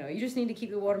you know, you just need to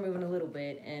keep the water moving a little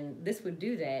bit, and this would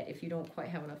do that if you don't quite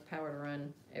have enough power to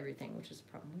run everything, which is a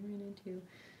problem we ran into.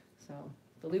 So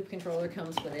the loop controller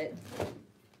comes with it,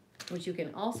 which you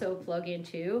can also plug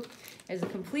into as a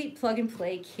complete plug and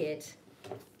play kit.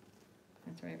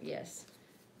 That's right. Yes,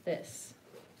 this.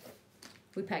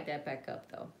 We packed that back up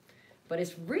though, but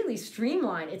it's really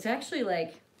streamlined. It's actually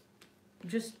like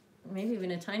just maybe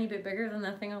even a tiny bit bigger than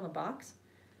that thing on the box.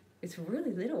 It's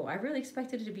really little. I really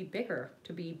expected it to be bigger,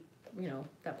 to be, you know,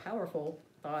 that powerful.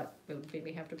 Thought it would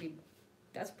maybe have to be,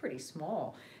 that's pretty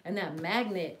small. And that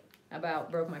magnet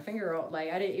about broke my finger out. Like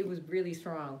it was really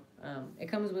strong. It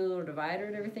comes with a little divider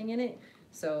and everything in it.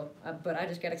 So, but I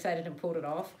just got excited and pulled it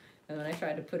off. And then I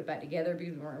tried to put it back together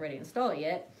because we weren't ready to install it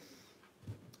yet.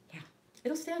 Yeah,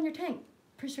 it'll stay on your tank.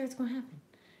 Pretty sure it's gonna happen.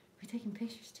 We're taking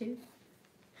pictures too.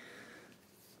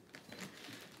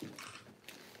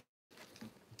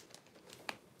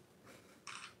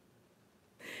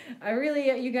 I really,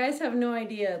 you guys have no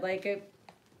idea. Like,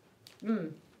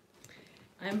 I'm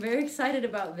very excited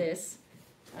about this.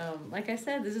 Like I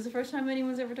said, this is the first time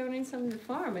anyone's ever donated something to the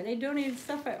farm, and they donated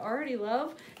stuff I already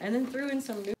love, and then threw in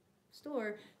some new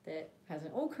store that has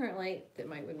an old current light that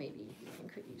maybe even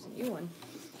could use a new one.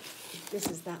 This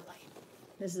is that light.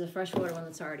 This is a freshwater one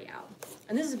that's already out,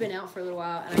 and this has been out for a little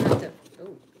while, and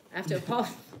I have to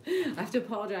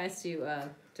apologize to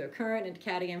Current and to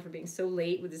Kat again for being so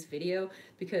late with this video,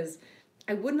 because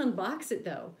I wouldn't unbox it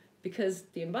though, because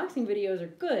the unboxing videos are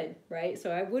good, right? So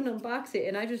I wouldn't unbox it,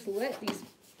 and I just let these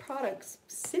products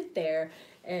sit there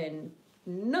and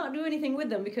not do anything with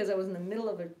them because I was in the middle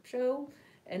of a show,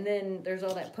 and then there's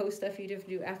all that post stuff you have to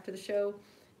do after the show,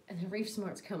 and then Reef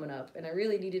Smart's coming up, and I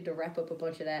really needed to wrap up a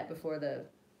bunch of that before the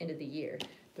end of the year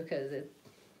because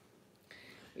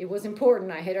it was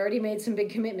important. I had already made some big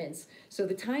commitments. So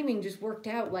the timing just worked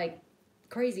out like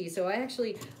crazy. So I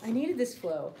needed this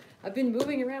flow. I've been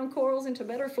moving around corals into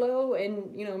better flow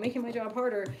and, you know, making my job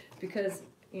harder because,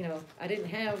 you know, I didn't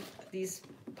have these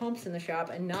pumps in the shop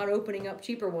and not opening up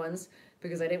cheaper ones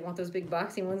because I didn't want those big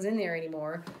boxy ones in there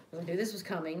anymore. I knew this was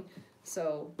coming.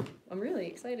 So I'm really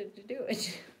excited to do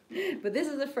it. But this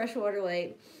is a freshwater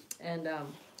light, and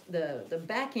the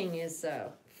backing is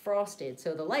frosted,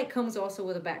 so the light comes also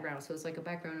with a background, so it's like a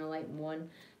background and a light in one,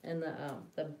 and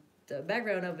the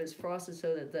background of it is frosted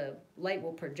so that the light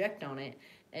will project on it,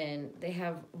 and they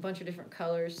have a bunch of different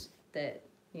colors that,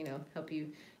 you know, help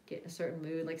you get a certain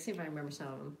mood. Like, see if I remember some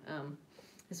of them.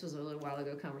 This was a little while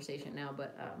ago conversation now,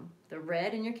 but the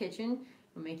red in your kitchen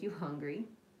will make you hungry.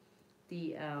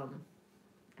 The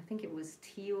I think it was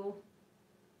teal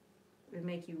would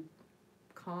make you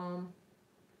calm.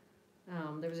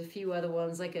 There was a few other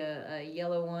ones, like a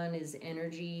yellow one is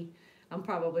energy. I'm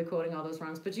probably quoting all those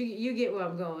wrongs, but you get what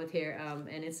I'm going with here.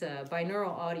 And it's a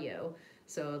binaural audio.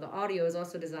 So the audio is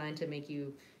also designed to make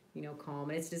you, you know, calm.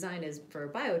 And it's designed for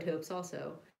biotopes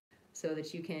also, so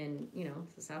that you can, you know,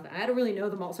 I don't really know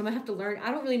them all, so I'm gonna have to learn.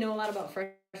 I don't really know a lot about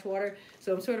fresh water,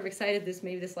 so I'm sort of excited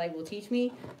maybe this light will teach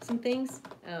me some things.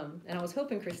 And I was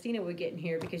hoping Christina would get in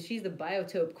here because she's the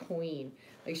biotope queen.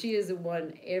 Like, she is the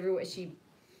one everywhere.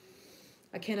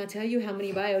 I cannot tell you how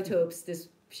many biotopes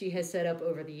she has set up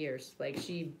over the years. Like,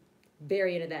 she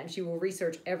very into that, and she will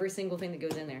research every single thing that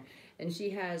goes in there. And she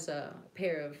has a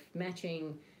pair of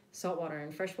matching saltwater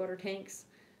and freshwater tanks.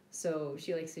 So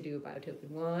she likes to do a biotope in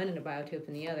one and a biotope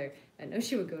in the other. I know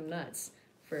she would go nuts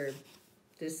for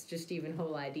this just even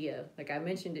whole idea. Like, I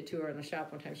mentioned it to her in the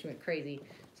shop one time. She went crazy.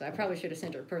 So I probably should have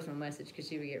sent her a personal message because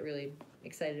she would get really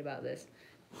excited about this.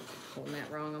 Pulling that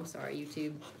wrong. I'm sorry,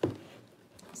 YouTube.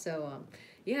 So,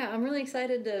 yeah, I'm really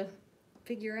excited to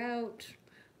figure out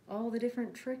all the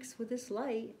different tricks with this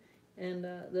light. And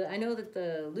I know that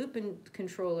the loop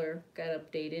controller got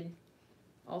updated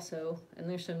also, and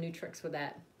there's some new tricks with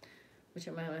that. which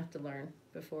I might have to learn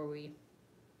before we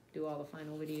do all the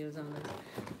final videos on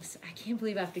this. I can't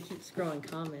believe I have to keep scrolling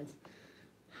comments.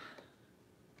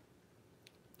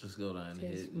 Just go down and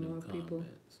hit new more people.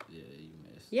 comments. Yeah, you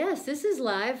missed. Yes, this is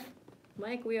live.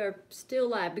 Mike, we are still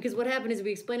live. Because what happened is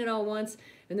we explained it all once,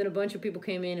 and then a bunch of people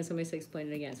came in, and somebody said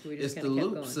explain it again. So we just It's kind the of kept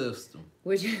loop going. system.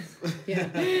 Which is,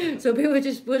 yeah. So we'll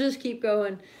just keep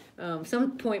going.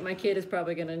 Some point my kid is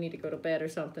probably going to need to go to bed or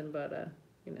something, but,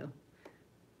 you know.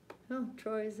 Oh,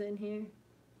 Troy's in here.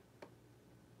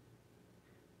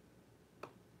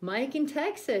 Mike in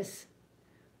Texas.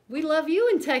 We love you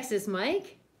in Texas,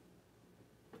 Mike.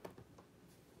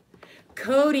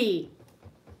 Cody.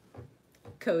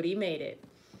 Cody made it.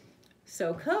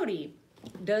 So Cody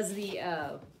does the,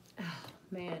 oh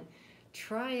man,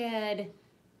 Triad,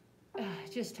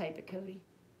 just type it, Cody.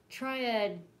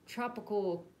 Triad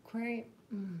Tropical Aquarium.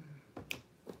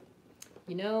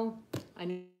 You know, I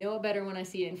know it better when I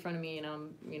see it in front of me and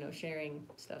I'm, you know, sharing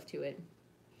stuff to it.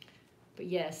 But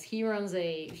yes, he runs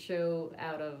a show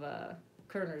out of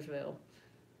Kernersville.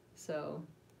 So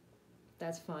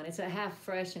that's fun. It's a half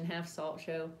fresh and half salt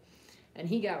show. And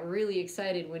he got really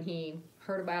excited when he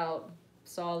heard about,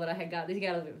 saw that I had got, he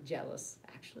got a little bit jealous,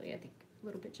 actually. I think a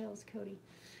little bit jealous, Cody. You're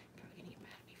probably going to get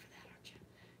mad at me for that, aren't you?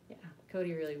 Yeah,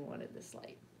 Cody really wanted this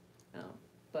light.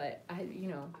 But I, you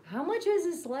know, how much is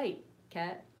this light,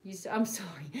 Kat? I'm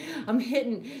sorry. I'm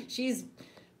hitting, she's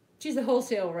a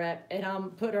wholesale rep, and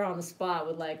I'm putting her on the spot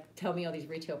with, like, tell me all these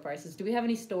retail prices. Do we have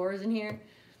any stores in here?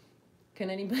 Can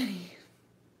anybody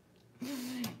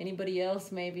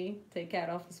else maybe take Kat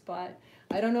off the spot?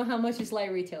 I don't know how much this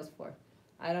light retails for.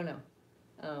 I don't know.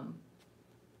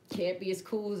 Can't be as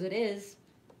cool as it is.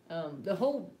 The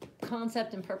whole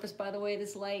concept and purpose, by the way,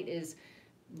 this light is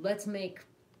let's make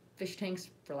fish tanks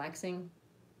relaxing.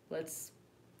 Let's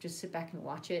just sit back and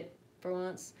watch it for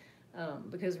once.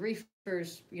 Because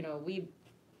reefers, you know,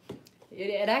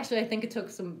 it actually, I think it took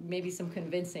maybe some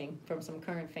convincing from some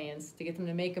current fans to get them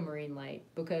to make a marine light,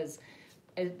 because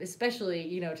especially,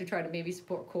 you know, to try to maybe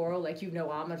support coral, like, you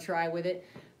know, I'm gonna try with it.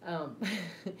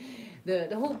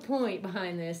 The whole point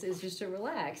behind this is just to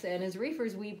relax, and as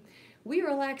reefers, we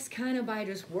relax kind of by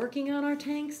just working on our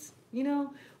tanks. You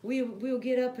know, we'll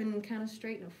get up and kind of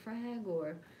straighten a frag,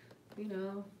 or, you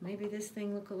know, maybe this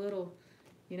thing look a little,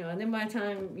 you know, and then by the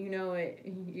time you know it,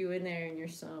 you in there in your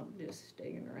sump just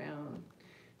digging around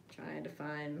trying to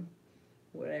find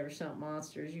whatever sump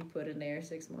monsters you put in there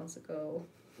 6 months ago.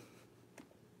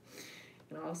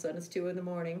 And all of a sudden it's 2 in the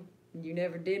morning. You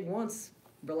never did once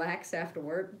relax after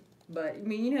work. But, I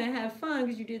mean, you know, have fun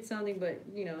because you did something, but,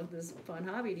 you know, this is a fun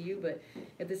hobby to you. But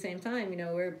at the same time, you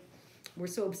know, we're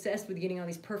so obsessed with getting all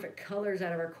these perfect colors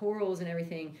out of our corals and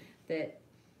everything that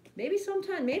maybe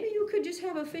you could just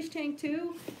have a fish tank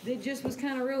too that just was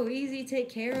kind of real easy to take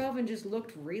care of and just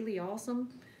looked really awesome.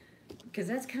 Because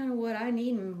that's kind of what I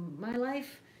need in my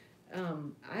life.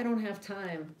 I don't have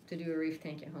time to do a reef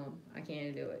tank at home. I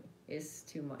can't do it. It's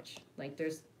too much. Like,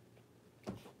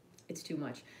 it's too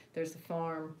much. There's the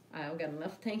farm. I've got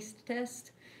enough tanks to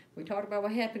test. We talked about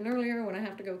what happened earlier when I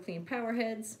have to go clean power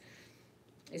heads.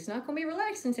 It's not going to be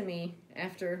relaxing to me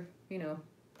after, you know,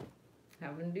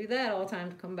 having to do that all the time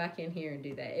to come back in here and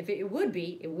do that. If it would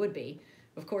be, it would be.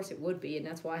 Of course it would be, and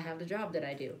that's why I have the job that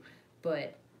I do.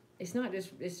 But it's not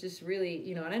just, it's just really,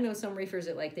 you know, and I know some reefers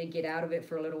that, like, they get out of it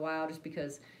for a little while just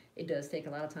because it does take a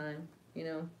lot of time, you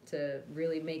know, to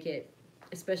really make it,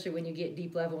 especially when you get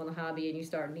deep level in the hobby and you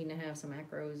start needing to have some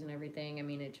macros and everything. I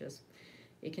mean,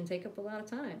 it can take up a lot of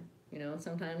time, you know.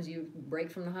 Sometimes you break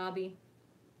from the hobby,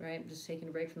 right? Just taking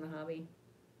a break from the hobby.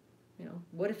 You know,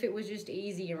 what if it was just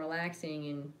easy and relaxing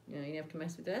and, you know, you didn't have to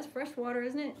mess with it? That's fresh water,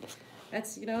 isn't it?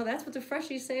 That's, you know, that's what the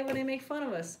freshies say when they make fun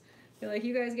of us. They're like,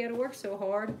 you guys got to work so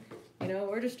hard. You know,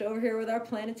 we're just over here with our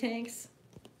planet tanks,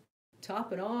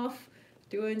 topping off,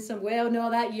 doing some, well, no,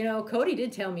 that, you know, Cody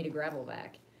did tell me to gravel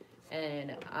back.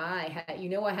 And you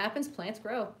know what happens? Plants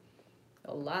grow.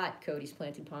 A lot, Cody's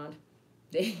planting pond.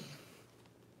 Did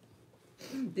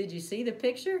you see the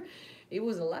picture? It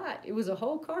was a lot. It was a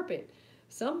whole carpet.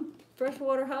 Some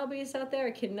freshwater hobbyist out there,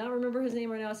 I cannot remember his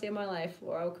name right now to save my life,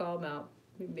 or I'll call him out.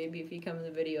 Maybe if he comes in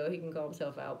the video, he can call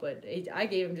himself out. But I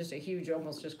gave him just a huge,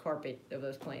 almost just carpet of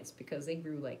those plants because they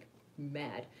grew like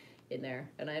mad in there.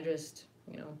 And I just,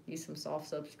 you know, used some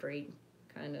soft substrate,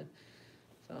 kind of.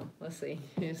 So let's see.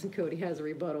 Yes, Cody has a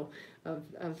rebuttal.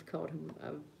 I've called him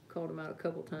out a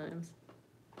couple times.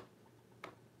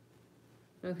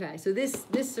 Okay, so this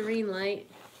serene light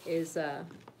is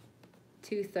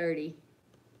 230.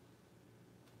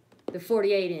 The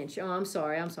 48 inch. Oh, I'm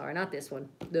sorry, not this one.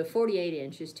 The 48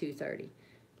 inch is 230.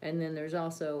 And then there's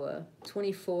also a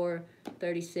 24,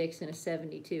 36, and a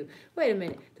 72. Wait a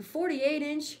minute. The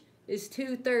 48-inch is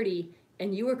 $230,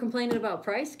 and you were complaining about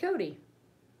price, Cody?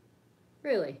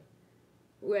 Really?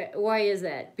 Why is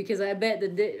that? Because I bet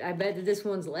that this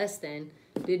one's less than.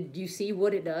 Did you see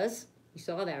what it does? You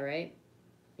saw that, right?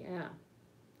 Yeah.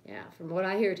 Yeah. From what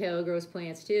I hear, Taylor grows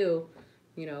plants too.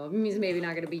 You know, it means maybe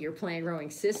not going to be your plant growing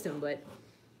system, but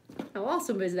how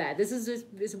awesome is that? This is just,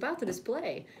 it's about the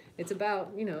display. It's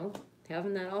about, you know,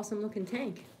 having that awesome looking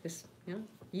tank. Just, you know,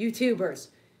 YouTubers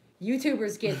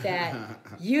get that.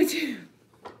 YouTube.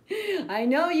 I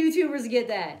know YouTubers get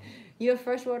that. You have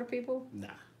freshwater people? Nah.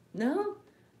 No?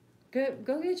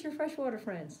 Go get your freshwater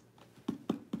friends.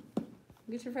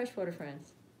 Get your freshwater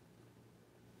friends.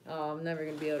 Oh, I'm never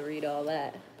going to be able to read all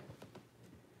that.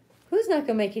 Who's not going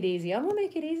to make it easy? I'm going to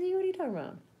make it easy. What are you talking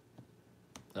about?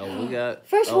 Oh, we got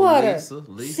freshwater.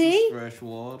 Lisa's See?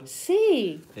 freshwater.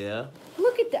 See? Yeah.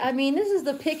 Look at that. I mean, this is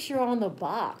the picture on the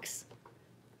box.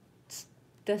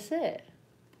 That's it.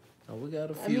 Oh, we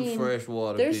got a few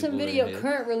freshwater. There's some people video. in here.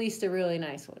 Current released a really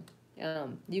nice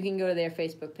one. You can go to their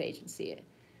Facebook page and see it.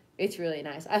 It's really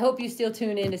nice. I hope you still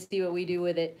tune in to see what we do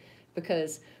with it,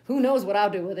 because who knows what I'll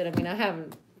do with it. I mean,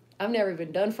 I've never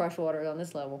even done freshwater on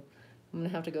this level. I'm gonna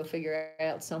have to go figure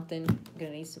out something. I'm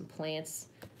gonna need some plants.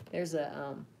 There's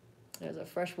a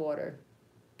freshwater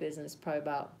business probably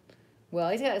about, well,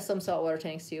 he's got some saltwater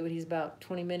tanks too, but he's about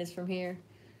 20 minutes from here.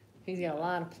 He's got a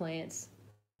lot of plants.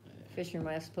 Fisherman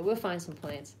might have to, we'll find some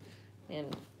plants.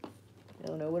 And I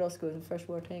don't know what else goes in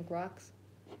freshwater tank. Rocks?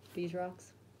 These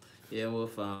rocks? Yeah, we'll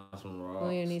find some rocks.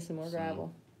 We'll need some more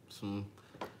gravel. Some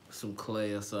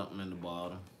clay or something in the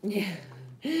bottom. Yeah.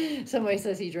 Somebody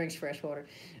says he drinks fresh water.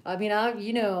 I mean,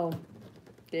 you know,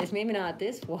 there's maybe not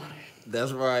this water.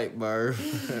 That's right,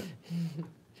 Murph.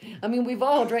 I mean, we've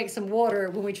all drank some water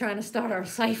when we're trying to start our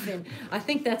siphon. I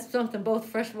think that's something both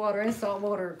freshwater and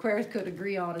saltwater aquariums could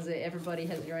agree on, is that everybody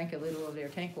has drank a little of their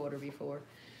tank water before.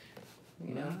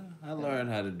 You know? I learned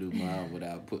how to do mine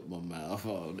without putting my mouth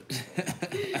on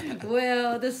it.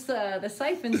 Well, the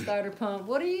siphon starter pump,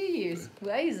 what do you use?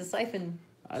 Well, I use a siphon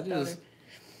I starter. just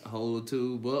hold the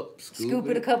tube up, Scoop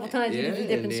it a couple times, yeah, you can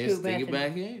dip and then scoop stick it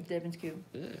back in. Dip and scoop.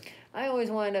 Yeah. I always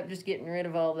wind up just getting rid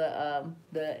of all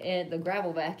the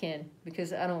gravel back in,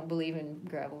 because I don't believe in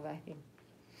gravel vacuum.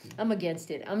 I'm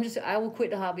against it. I will quit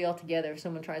the hobby altogether if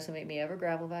someone tries to make me ever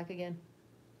gravel vac again.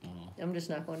 I'm just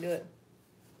not going to do it.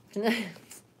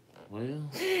 Well,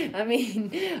 I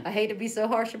mean, I hate to be so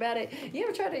harsh about it. You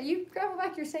ever try to gravel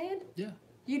vac your sand? yeah.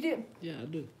 You do? Yeah, I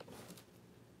do.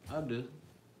 I do.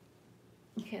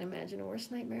 You can't imagine a worse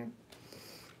nightmare.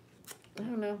 I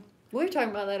don't know. We were talking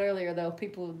about that earlier, though.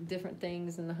 People, different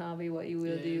things in the hobby, what you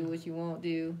will do, what you won't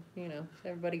do. You know,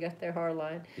 everybody got their hard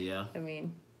line. Yeah. I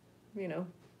mean, you know,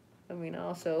 I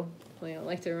also, you know,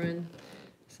 like to run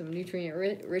some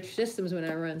nutrient-rich systems when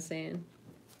I run sand.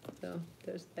 So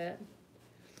there's that.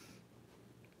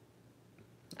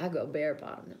 I go bare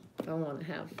bottom now. If I want to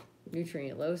have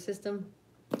nutrient low system,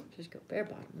 just go bare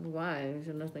bottom. Why? There's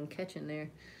nothing catching there.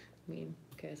 I mean,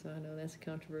 okay, so I know that's a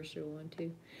controversial one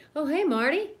too. Oh, hey,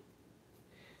 Marty.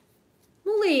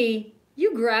 Lee,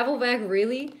 you gravel vac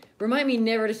really? Remind me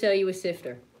never to sell you a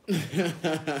sifter.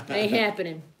 Ain't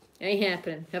happening. Ain't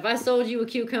happening. Have I sold you a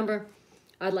cucumber?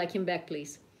 I'd like him back,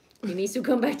 please. He needs to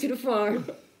come back to the farm.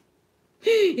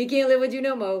 He can't live with you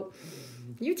no more.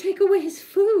 You take away his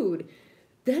food.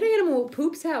 That animal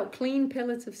poops out clean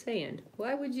pellets of sand.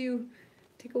 Why would you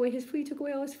take away his food? You took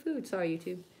away all his food. Sorry,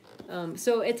 YouTube.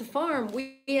 So at the farm,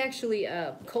 we actually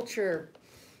culture...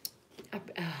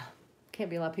 can't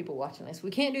be a lot of people watching this.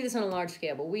 We can't do this on a large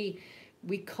scale, but we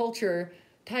culture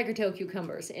tiger tail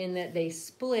cucumbers in that they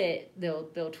split.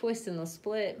 They'll twist and they'll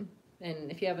split.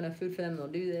 And if you have enough food for them, they'll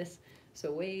do this.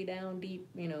 So way down deep,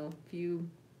 you know, a few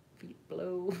feet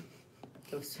below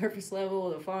the surface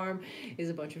level of the farm is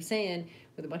a bunch of sand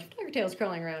with a bunch of tiger tails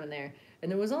crawling around in there. And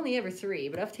there was only ever 3,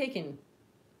 but I've taken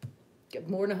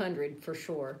more than 100 for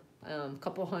sure. A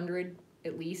couple hundred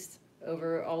at least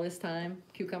over all this time.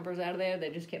 Cucumbers out of there,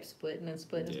 they just kept splitting and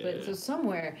splitting and splitting. So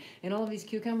somewhere in all of these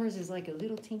cucumbers is like a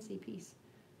little teensy piece,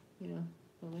 you know,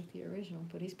 like the original.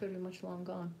 But he's pretty much long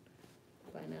gone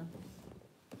by now.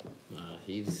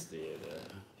 He's still there.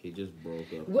 He just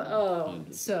broke up. Well,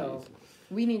 so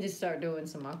we need to start doing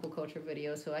some aquaculture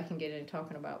videos so I can get into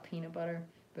talking about peanut butter,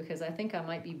 because I think I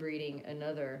might be breeding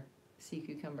another sea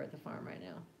cucumber at the farm right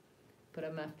now. But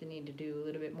I'm going to have to need to do a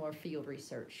little bit more field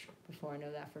research before I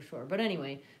know that for sure. But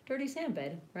anyway, dirty sand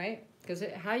bed, right? Because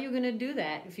how are you going to do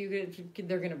that if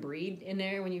they're going to breed in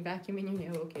there when you vacuum and you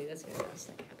know, okay, that's going to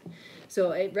happen.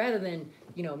 So rather than,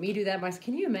 you know, me do that myself,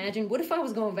 can you imagine? What if I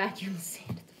was going to vacuum sand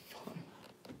at the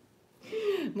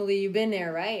Malie, you've been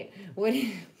there, right? What?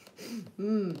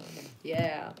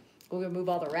 Yeah. We're gonna move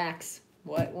all the racks.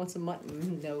 What? Want some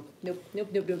mutton? Nope. Nope. Nope.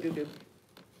 Nope. Nope. Nope. Nope.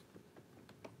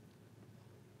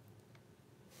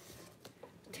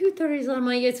 230 is a lot of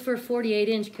money. It's for a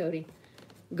 48-inch, Cody.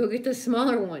 Go get the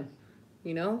smaller one.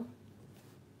 You know.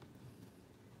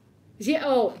 Yeah.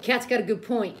 Oh, Kat's got a good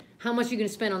point. How much are you gonna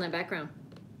spend on that background?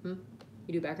 You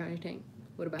do background in your tank.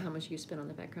 What about how much you spend on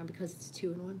the background? Because it's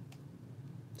 2-in-1.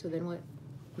 So then what?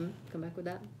 Come back with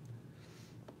that.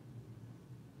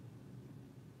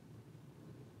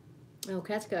 Oh,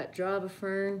 Kat's got Java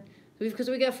Fern. Because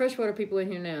we got freshwater people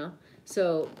in here now.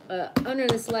 So under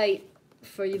this light,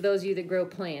 for those of you that grow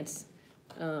plants,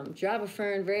 Java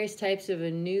Fern, various types of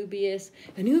Anubias.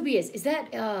 Anubias, is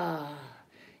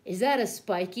that a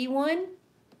spiky one?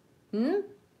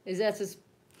 Is that a...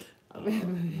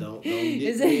 Don't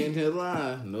get me in here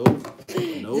lying. Nope.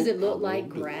 Does it look like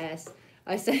grass?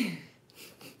 I say...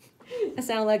 I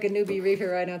sound like a newbie reefer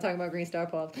right now talking about green star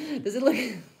palms. Does it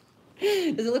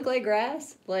look like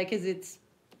grass? Like,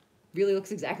 really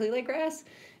looks exactly like grass?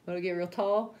 When it get real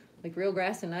tall, like real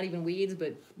grass and not even weeds,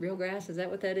 but real grass? Is that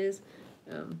what that is?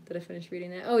 Did I finish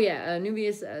reading that? Oh yeah,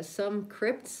 Nubius, some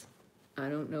crypts. I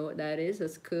don't know what that is.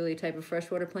 That's clearly a type of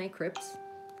freshwater plant, crypts.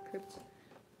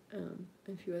 And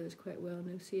a few others quite well.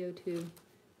 No CO2,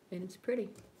 and it's pretty.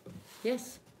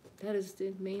 Yes. That is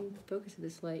the main focus of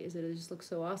this light, is that it just looks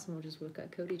so awesome, which is what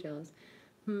got Cody jealous.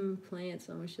 Plants,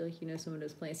 I almost feel like you know some of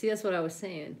those plants. See, that's what I was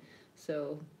saying.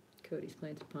 So, Cody's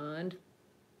plants a pond.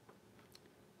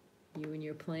 You and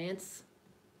your plants.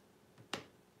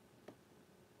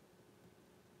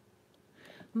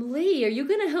 Malie, are you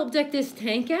going to help deck this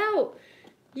tank out?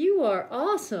 You are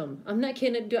awesome. I'm not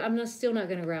kidding. Still not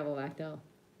going to gravel back, though.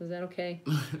 Is that okay?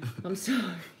 I'm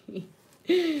sorry.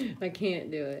 I can't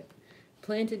do it.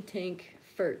 Planted tank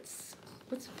ferts.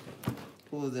 What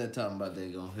was that talking about? They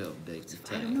gonna help deck the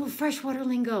tank? I don't know freshwater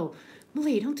lingo.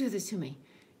 Malie, don't do this to me.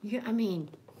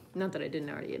 Not that I didn't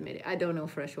already admit it. I don't know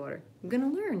freshwater. I'm gonna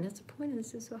learn. That's the point of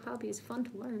this. This is a hobby. It's fun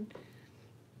to learn.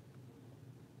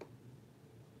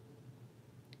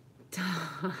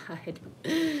 Todd.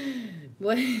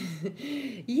 What?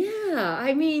 Yeah,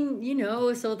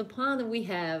 so the pond that we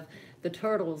have, the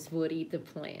turtles would eat the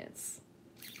plants.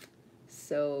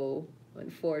 So...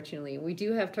 unfortunately, we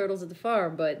do have turtles at the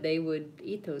farm, but they would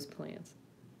eat those plants.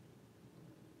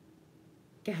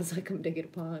 Guys, like them digging a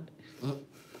pond.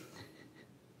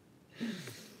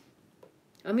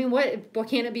 What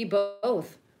can't it be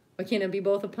both? Why can't it be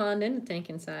both a pond and a tank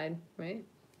inside, right?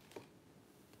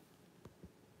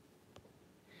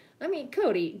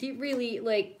 Cody, do you really,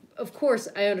 of course,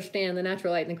 I understand the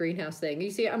natural light in the greenhouse thing. You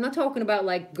see, I'm not talking about, I'm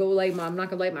not going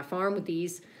to light my farm with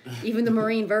these. Even the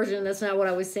marine version, that's not what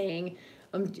I was saying.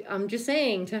 I'm just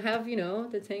saying to have,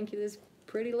 the tank this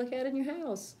pretty look at in your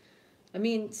house.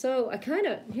 So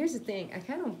here's the thing. I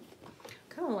kind of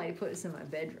like to put this in my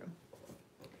bedroom.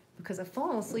 Because I've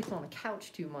fallen asleep on the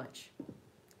couch too much.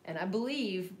 And I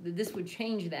believe that this would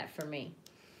change that for me.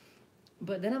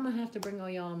 But then I'm going to have to bring all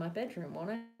y'all in my bedroom, won't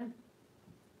I?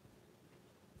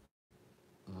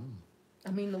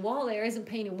 The wall there isn't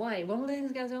painted white. Well,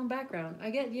 it's got its own background.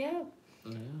 I get, yeah.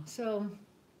 So,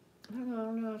 I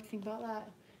don't know what to think about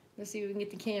that. Let's see if we can get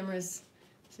the cameras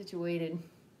situated.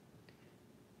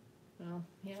 Well,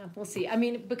 yeah, we'll see.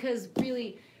 Because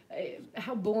really,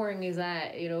 how boring is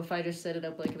that, if I just set it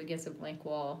up against a blank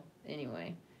wall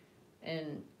anyway.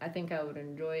 And I think I would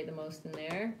enjoy it the most in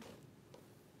there.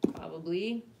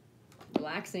 Probably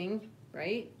relaxing,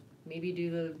 right? Maybe do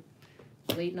the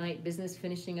late night business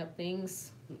finishing up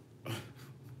things.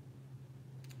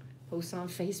 Post on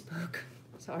Facebook.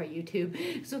 Sorry,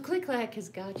 YouTube. So Click-Clack has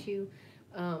got you.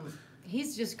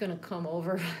 He's just going to come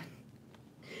over.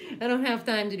 I don't have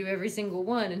time to do every single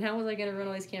one. And how was I going to run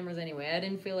all these cameras anyway? I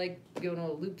didn't feel like going to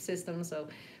a loop system. So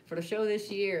for the show this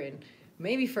year and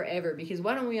maybe forever, because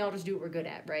why don't we all just do what we're good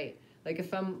at, right?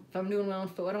 If I'm doing well on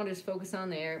foot, why don't I just focus on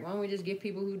there? Why don't we just get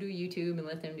people who do YouTube and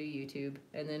let them do YouTube?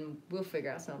 And then we'll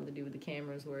figure out something to do with the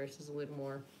cameras where it's just a little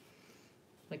more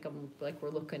like we're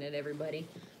looking at everybody.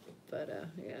 But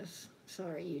yes,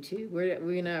 sorry YouTube,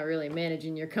 we're not really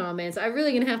managing your comments. I'm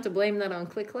really gonna have to blame that on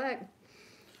Click-Clack.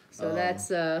 So that's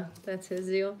his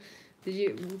deal. Did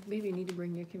you maybe need to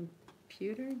bring your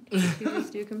computer? Do computers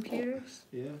do computers?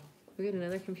 Yeah. We got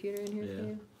another computer in here for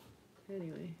you.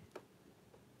 Anyway.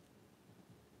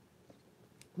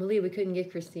 Malia, we couldn't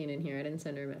get Christine in here. I didn't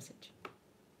send her a message.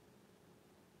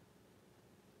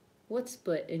 What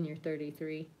split in your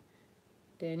 33,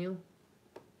 Daniel?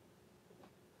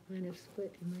 Line of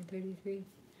split in my 33.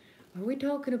 Are we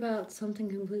talking about something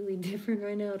completely different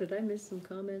right now? Did I miss some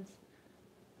comments?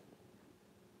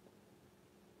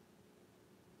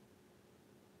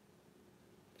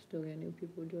 Still got new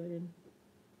people joining.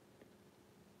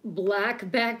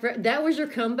 Black background. That was your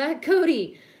comeback,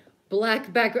 Cody.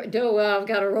 Black background. Oh, well, I've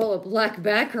got to roll a black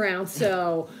background,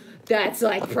 so that's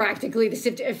like practically the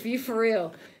same. If you for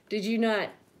real, did you not?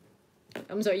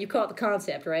 I'm sorry, you caught the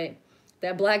concept, right?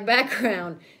 That black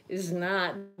background is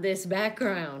not this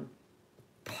background.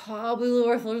 Probably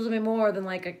worth a little bit more than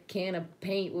like a can of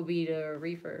paint would be to a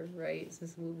reefer, right? This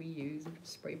is what we use.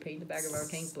 Spray paint the back of our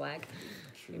tank black,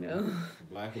 you know.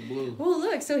 Black or blue. Well,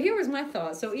 look. So here was my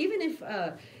thought. So even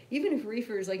if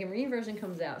reefers, like a marine version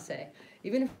comes out, say,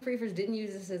 even if reefers didn't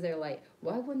use this as their light,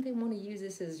 why wouldn't they want to use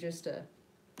this as just a,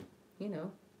 you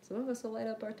know, some of us will light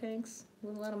up our tanks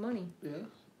with a lot of money. Yeah.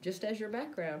 Just as your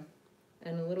background,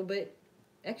 and a little bit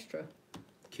extra.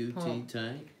 QT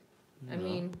tank. I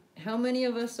mean, how many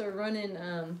of us are running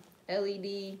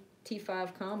LED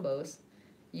T5 combos?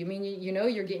 You mean you know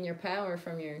you're getting your power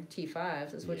from your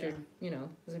T5s. That's what that's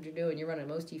what you're doing. You're running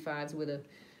most T5s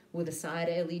with a side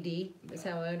LED. That's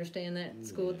how I understand that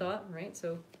school of thought, right?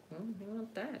 So, well, you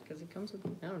want that because it comes with.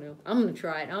 I don't know. I'm gonna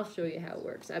try it. I'll show you how it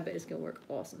works. I bet it's gonna work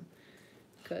awesome.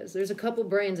 Because there's a couple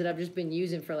brands that I've just been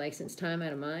using for like since time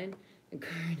out of mind, and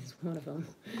Current is one of them.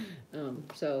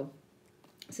 So.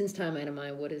 Since time out of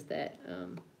mind, what is that?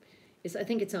 I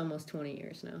think it's almost 20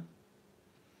 years now.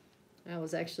 I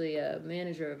was actually a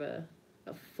manager of a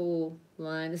full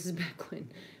line. This is back when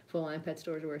full line pet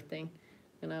stores were a thing.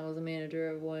 And I was a manager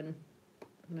of one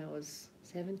when I was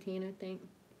 17, I think.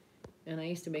 And I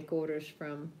used to make orders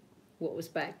from what was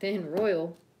back then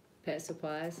Royal Pet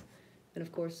Supplies. And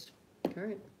of course,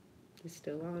 Current is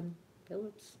still on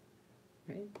Phillips,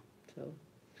 right? So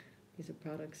these are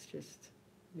products just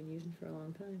been using for a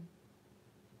long time.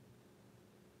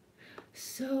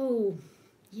 So,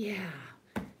 yeah,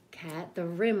 Cat, the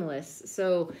rimless.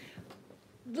 So,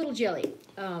 little jelly.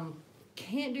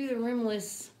 Can't do the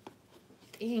rimless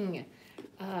thing.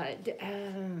 Can't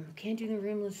do the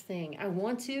rimless thing. I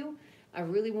want to. I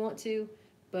really want to.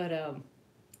 But,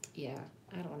 yeah,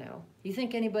 I don't know. You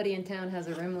think anybody in town has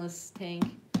a rimless tank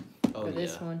for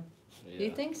this one? Yeah. Do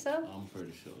you think so? I'm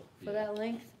pretty sure. For that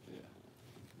length? Yeah.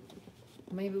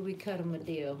 Maybe we cut them a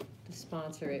deal to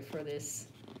sponsor it for this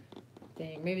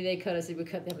thing. Maybe they cut us if we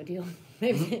cut them a deal.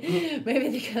 Maybe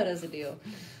they cut us a deal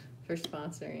for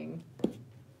sponsoring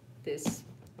this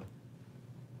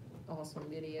awesome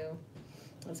video.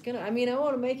 I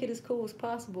want to make it as cool as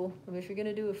possible. I mean, if you're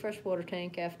gonna do a freshwater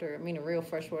tank a real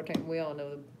freshwater tank, we all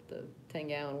know the 10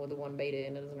 gallon with the 1 beta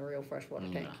in it isn't a real freshwater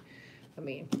tank. I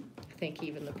mean, I think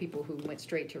even the people who went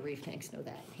straight to reef tanks know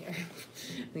that here.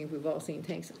 I think we've all seen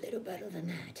tanks a little better than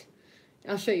that.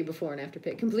 I'll show you before and after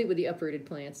pic, complete with the uprooted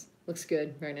plants. Looks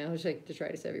good right now. I wish I could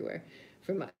try this everywhere.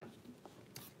 From my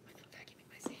vacuuming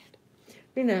my sand.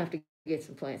 We're gonna have to get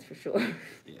some plants for sure.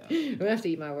 Yeah. We're gonna have to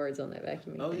eat my words on that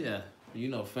vacuuming. Oh thing. yeah. You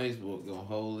know Facebook gonna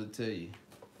hold it to you.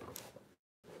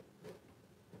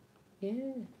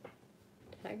 Yeah.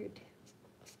 Tiger tails.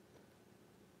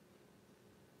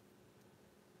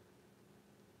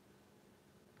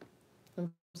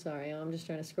 I'm sorry, I'm just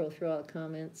trying to scroll through all the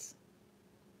comments.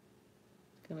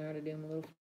 It's kind of hard to do them a little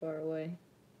far away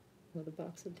with the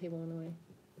box of the table in the way.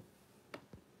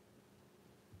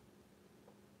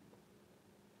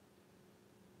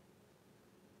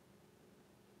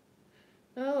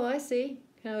 Oh, I see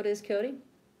how it is, Cody.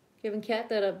 Giving Kat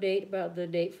that update about the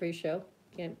date for your show.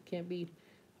 Can't be.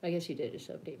 I guess you did just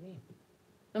update me.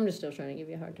 I'm just still trying to give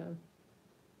you a hard time.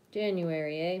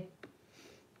 January, eh?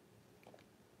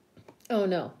 Oh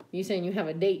no, you saying you have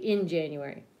a date in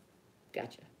January?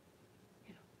 Gotcha.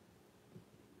 Yeah.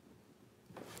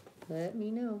 Let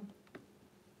me know.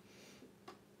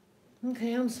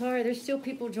 Okay, I'm sorry. There's still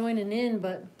people joining in,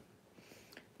 but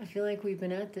I feel like we've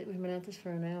been at this for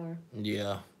an hour.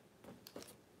 Yeah.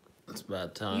 It's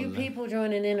about time. You people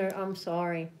joining in I'm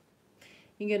sorry.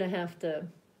 You're gonna have to.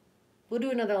 We'll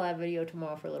do another live video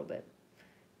tomorrow for a little bit,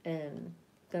 and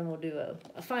then we'll do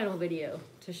a final video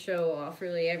to show off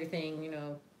really everything,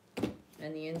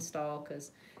 and the install,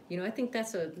 because I think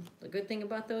that's a good thing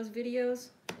about those videos.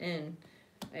 And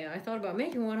I thought about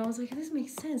making one. I was like, this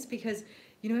makes sense, because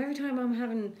every time I'm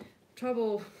having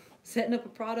trouble setting up a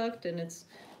product, and it's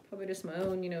probably just my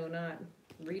own, not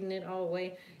reading it all the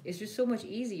way, it's just so much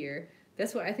easier.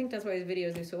 I think that's why these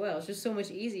videos do so well. It's just so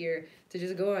much easier to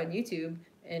just go on YouTube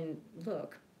and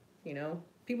look,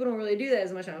 People don't really do that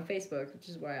as much on Facebook, which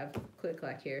is why I have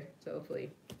Click-Clack here. So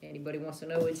hopefully anybody wants to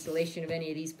know installation of any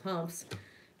of these pumps,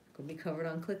 it'll be covered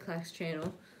on Click-Clack's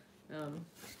channel.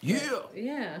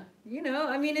 Yeah.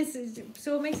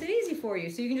 So it makes it easy for you.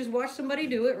 So you can just watch somebody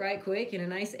do it right quick in a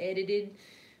nice edited,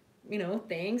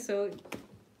 thing. So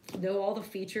know all the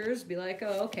features, be like,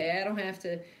 oh, okay, I don't have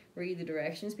to read the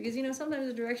directions, because you know sometimes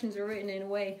the directions are written in a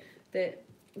way that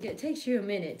it takes you a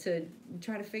minute to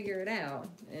try to figure it out.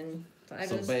 And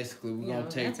so basically, we're gonna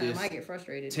take this I get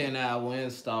frustrated. 10-hour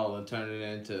install and turn it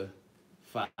into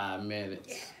 5 minutes.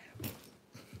 Yeah.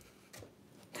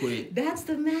 Quick. That's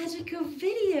the magic of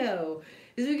video.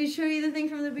 Is we can show you the thing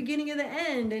from the beginning to the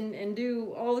end and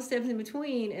do all the steps in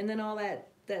between, and then all that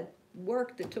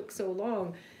work that took so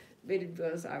long. It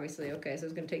was obviously okay, so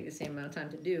it's going to take the same amount of time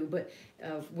to do. But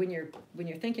when you're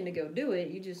thinking to go do it,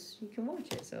 you can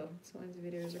watch it. So sometimes the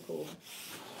videos are cool.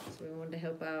 So we wanted to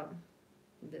help out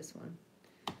with this one.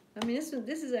 I mean, this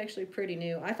is actually pretty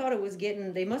new. I thought it was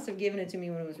they must have given it to me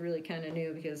when it was really kind of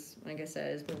new, because, like I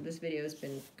said, this video has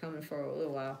been coming for a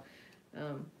little while.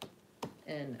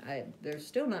 And there's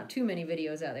still not too many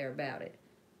videos out there about it.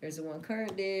 There's the one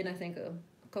Current did, I think a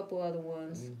couple other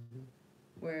ones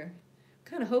where I'm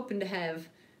kind of hoping to have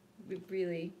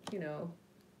really,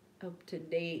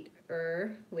 up-to-date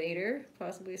later,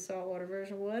 possibly a saltwater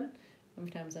version 1. How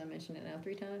many times I mentioned it now?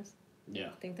 3 times? Yeah.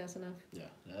 Think that's enough? Yeah,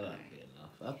 that ought to be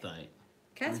enough, I think.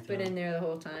 Kat's been in there the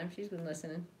whole time. She's been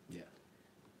listening. Yeah.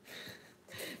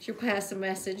 She'll pass the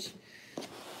message.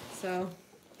 So,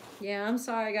 yeah, I'm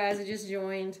sorry, guys. I just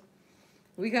joined.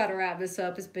 We got to wrap this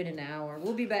up. It's been an hour.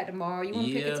 We'll be back tomorrow. You want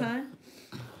to pick a time?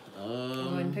 Go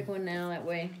ahead and pick one now. That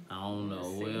way. I don't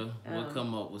know. We'll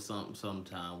come up with something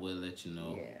sometime. We'll let you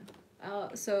know. Yeah.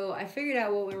 So I figured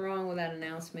out what went wrong with that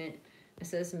announcement. I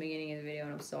said this in the beginning of the video,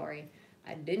 and I'm sorry.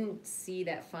 I didn't see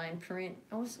that fine print.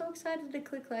 I was so excited that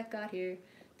Click-Clack got here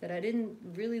that I didn't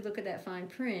really look at that fine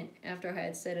print after I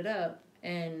had set it up,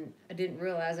 and I didn't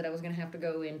realize that I was going to have to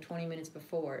go in 20 minutes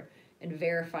before and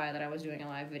verify that I was doing a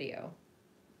live video.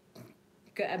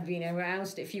 I mean, I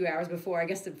announced it a few hours before. I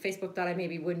guess the Facebook thought I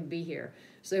maybe wouldn't be here,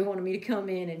 so they wanted me to come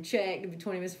in and check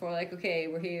 20 minutes before, like, okay,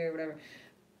 we're here, whatever.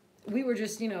 We were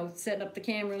just, setting up the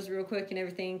cameras real quick and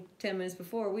everything 10 minutes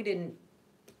before. We didn't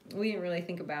really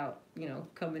think about,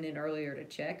 coming in earlier to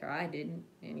check, or I didn't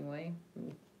anyway.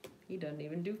 He doesn't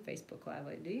even do Facebook Live,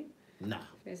 like, do you? No.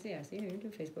 Yeah, see, you do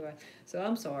Facebook Live. So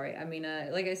I'm sorry. I mean,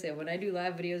 like I said, when I do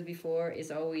live videos before,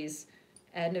 it's always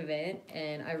at an event,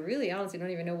 and I really honestly don't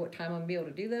even know what time I'm going to be able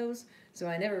to do those, so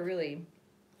I never really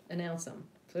announce them.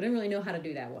 So I didn't really know how to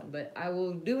do that one, but I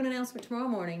will do an announcement tomorrow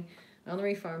morning on the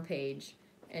Reef Farm page,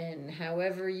 and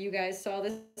however you guys saw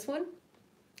this one,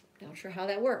 not sure how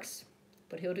that works,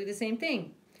 but he'll do the same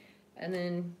thing, and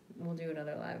then we'll do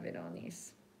another live video on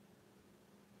these.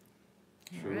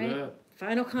 All right.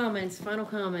 Final comments.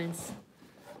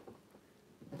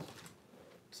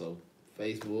 So,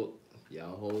 Facebook,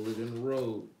 y'all hold it in the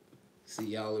road. See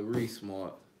y'all at Reef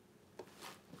Smart.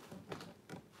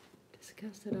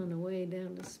 Discussed it on the way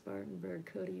down to Spartanburg.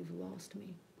 Cody, you've lost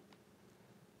me.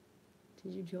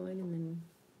 Did you join and then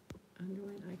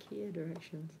unjoin IKEA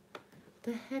directions? What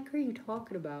the heck are you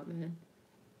talking about, man?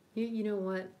 You know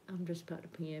what? I'm just about to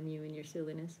PM you in your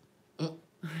silliness. All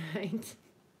right.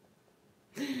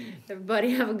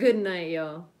 Everybody have a good night,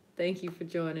 y'all. Thank you for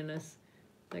joining us.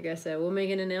 Like I said, we'll make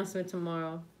an announcement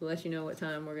tomorrow. We'll let you know what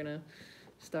time we're going to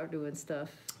start doing stuff.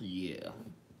 Yeah.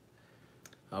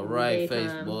 All right,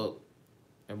 Facebook.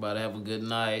 Everybody have a good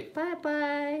night.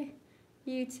 Bye-bye,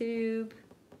 YouTube.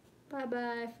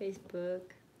 Bye-bye, Facebook.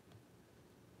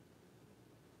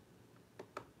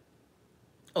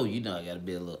 Oh, I got to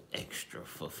be a little extra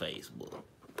for Facebook.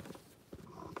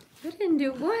 I didn't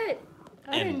do what?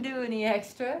 I didn't do any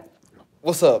extra.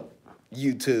 What's up,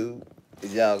 YouTube?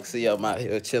 As y'all can see, I'm out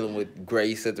here chilling with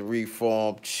Grace at the Reef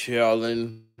Farm,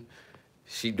 chilling.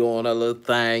 She doing her little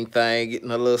thing, getting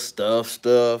her little stuff,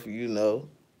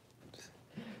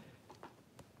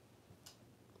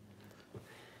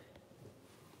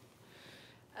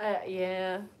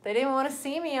 Yeah, they didn't want to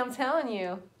see me, I'm telling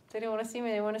you. They didn't want to see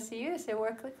me, they want to see you. They said,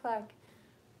 wear Click-Clack.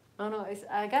 Oh no,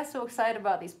 I got so excited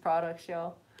about these products,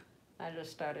 y'all. I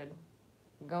just started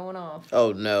going off.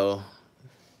 Oh no.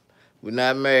 We're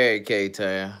not married,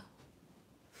 K-Town.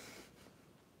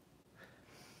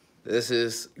 This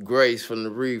is Grace from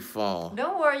the Reef Farm.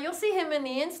 Don't worry, you'll see him in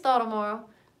the install tomorrow.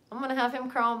 I'm going to have him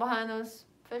crawling behind those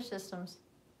fish systems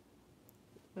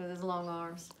with his long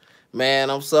arms. Man,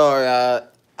 I'm sorry.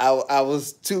 I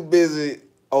was too busy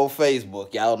on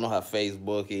Facebook. Y'all know how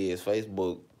Facebook is.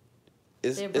 Facebook,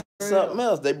 it's something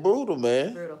else. They brutal,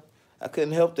 man. Brutal. I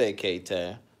couldn't help that,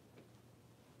 K-Town.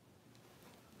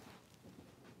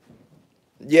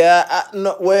 Yeah,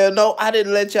 no, I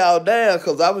didn't let y'all down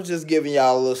because I was just giving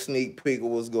y'all a little sneak peek of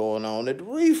what's going on at the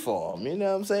Reef Farm. You know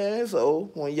what I'm saying?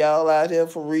 So when y'all out here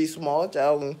for Reef Smart,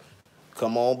 y'all can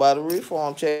come on by the Reef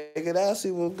Farm, check it out, see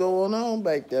what's going on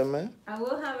back there, man. I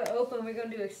will have it open. We're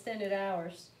going to do extended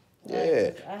hours.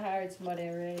 Yeah. I hired somebody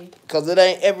already. Because it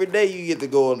ain't every day you get to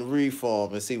go on the Reef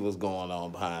Farm and see what's going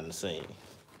on behind the scenes.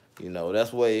 You know,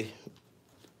 that's where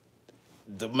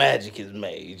the magic is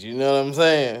made. You know what I'm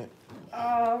saying?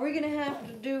 Oh, we're going to have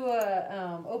to do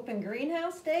a open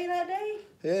greenhouse day that day?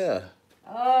 Yeah.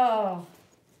 Oh,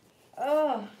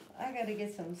 I got to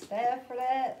get some staff for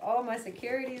that. All my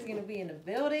security is going to be in the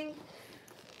building,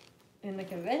 in the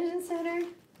convention center.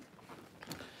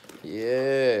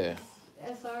 Yeah.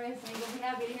 SRS ain't going to be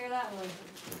happy to hear that one.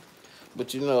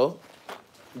 But you know,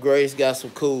 Grace got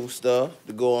some cool stuff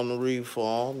to go on the Reef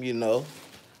Farm, you know.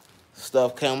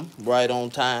 Stuff come right on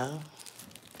time.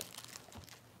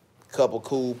 Couple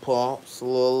cool pumps, a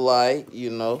little light, you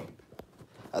know.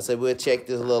 I said we'll check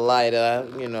this little light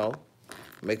out, you know.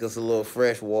 Make us a little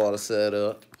fresh water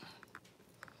setup.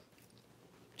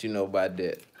 What you know about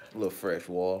that? A little fresh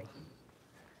water.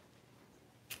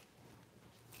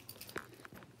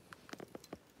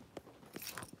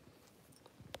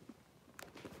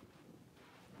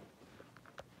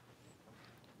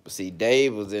 But see,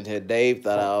 Dave was in here. Dave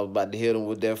thought I was about to hit him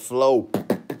with that flow.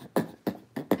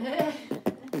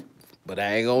 But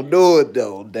I ain't gonna do it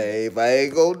though, Dave. I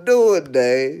ain't gonna do it,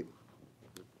 Dave.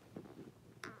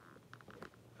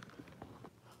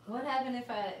 What happened if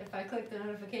I click the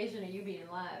notification of you being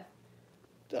live?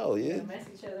 Oh yeah. Gonna mess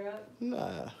each other up?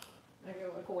 Nah. I'm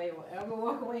gonna walk away. I'm gonna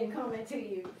walk away and comment to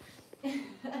you.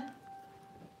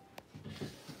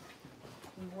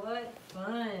 What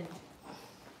fun!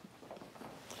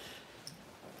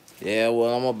 Yeah,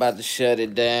 well, I'm about to shut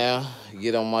it down.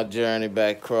 Get on my journey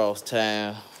back across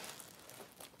town.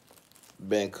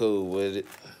 Been cool with it.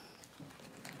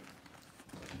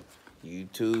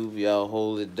 YouTube, y'all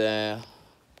hold it down.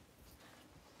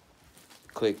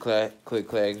 Click clacks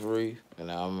Reef,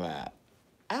 and I'm out.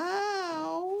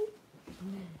 Ow!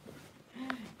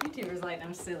 YouTubers like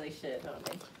them silly shit, don't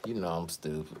they? You know I'm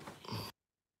stupid.